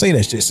supposed to say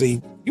that shit.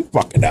 See, you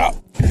fucking up.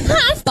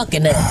 I'm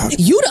fucking up.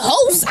 You the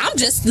host. I'm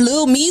just a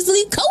little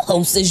measly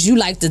co-host, as you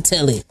like to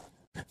tell it.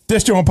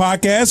 This JAWN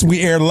podcast,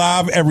 we air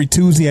live every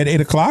Tuesday at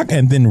 8 o'clock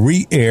and then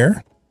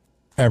re-air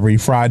every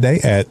Friday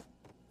at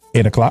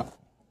 8 o'clock.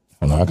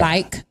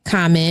 Like,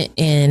 comment,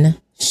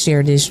 and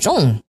share this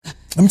JAWN.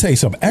 Let me tell you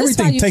something.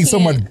 Everything tastes so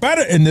much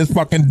better in this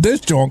fucking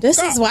JAWN. This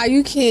is why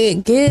you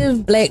can't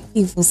give black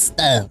people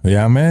stuff.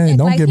 Yeah, man. And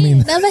don't give me.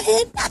 Never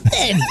had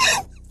nothing.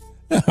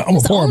 I'm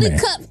a poor man.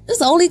 This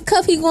the only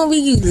cup he gonna be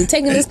using.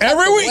 Taking this cup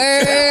every week.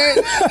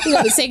 He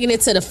gonna be taking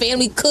it to the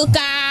family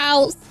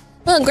cookouts.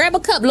 Grab a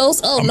cup,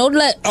 Los. I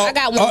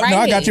got one right here. No,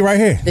 I got you right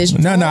here.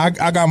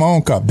 I got my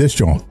own cup. This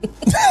JAWN.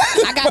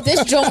 I got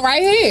this JAWN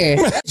right here.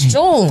 This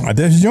JAWN.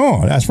 This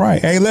JAWN. That's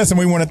right. Hey, listen,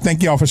 we want to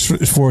thank y'all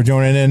for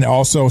joining in.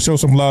 Also, show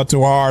some love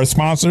to our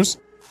sponsors.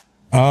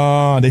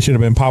 They should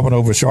have been popping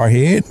over our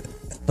head.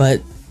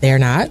 But they're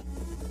not.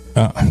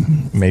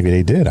 Maybe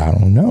they did. I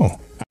don't know.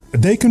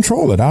 They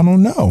control it. I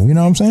don't know. You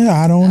know what I'm saying?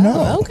 I don't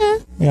know. Okay.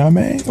 You know what I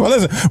mean? Well,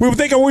 listen,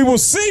 we will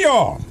see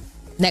y'all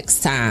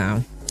next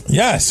time.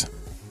 Yes.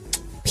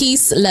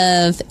 Peace,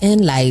 love,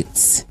 and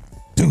light.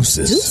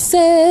 Deuces.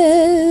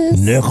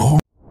 Deuces.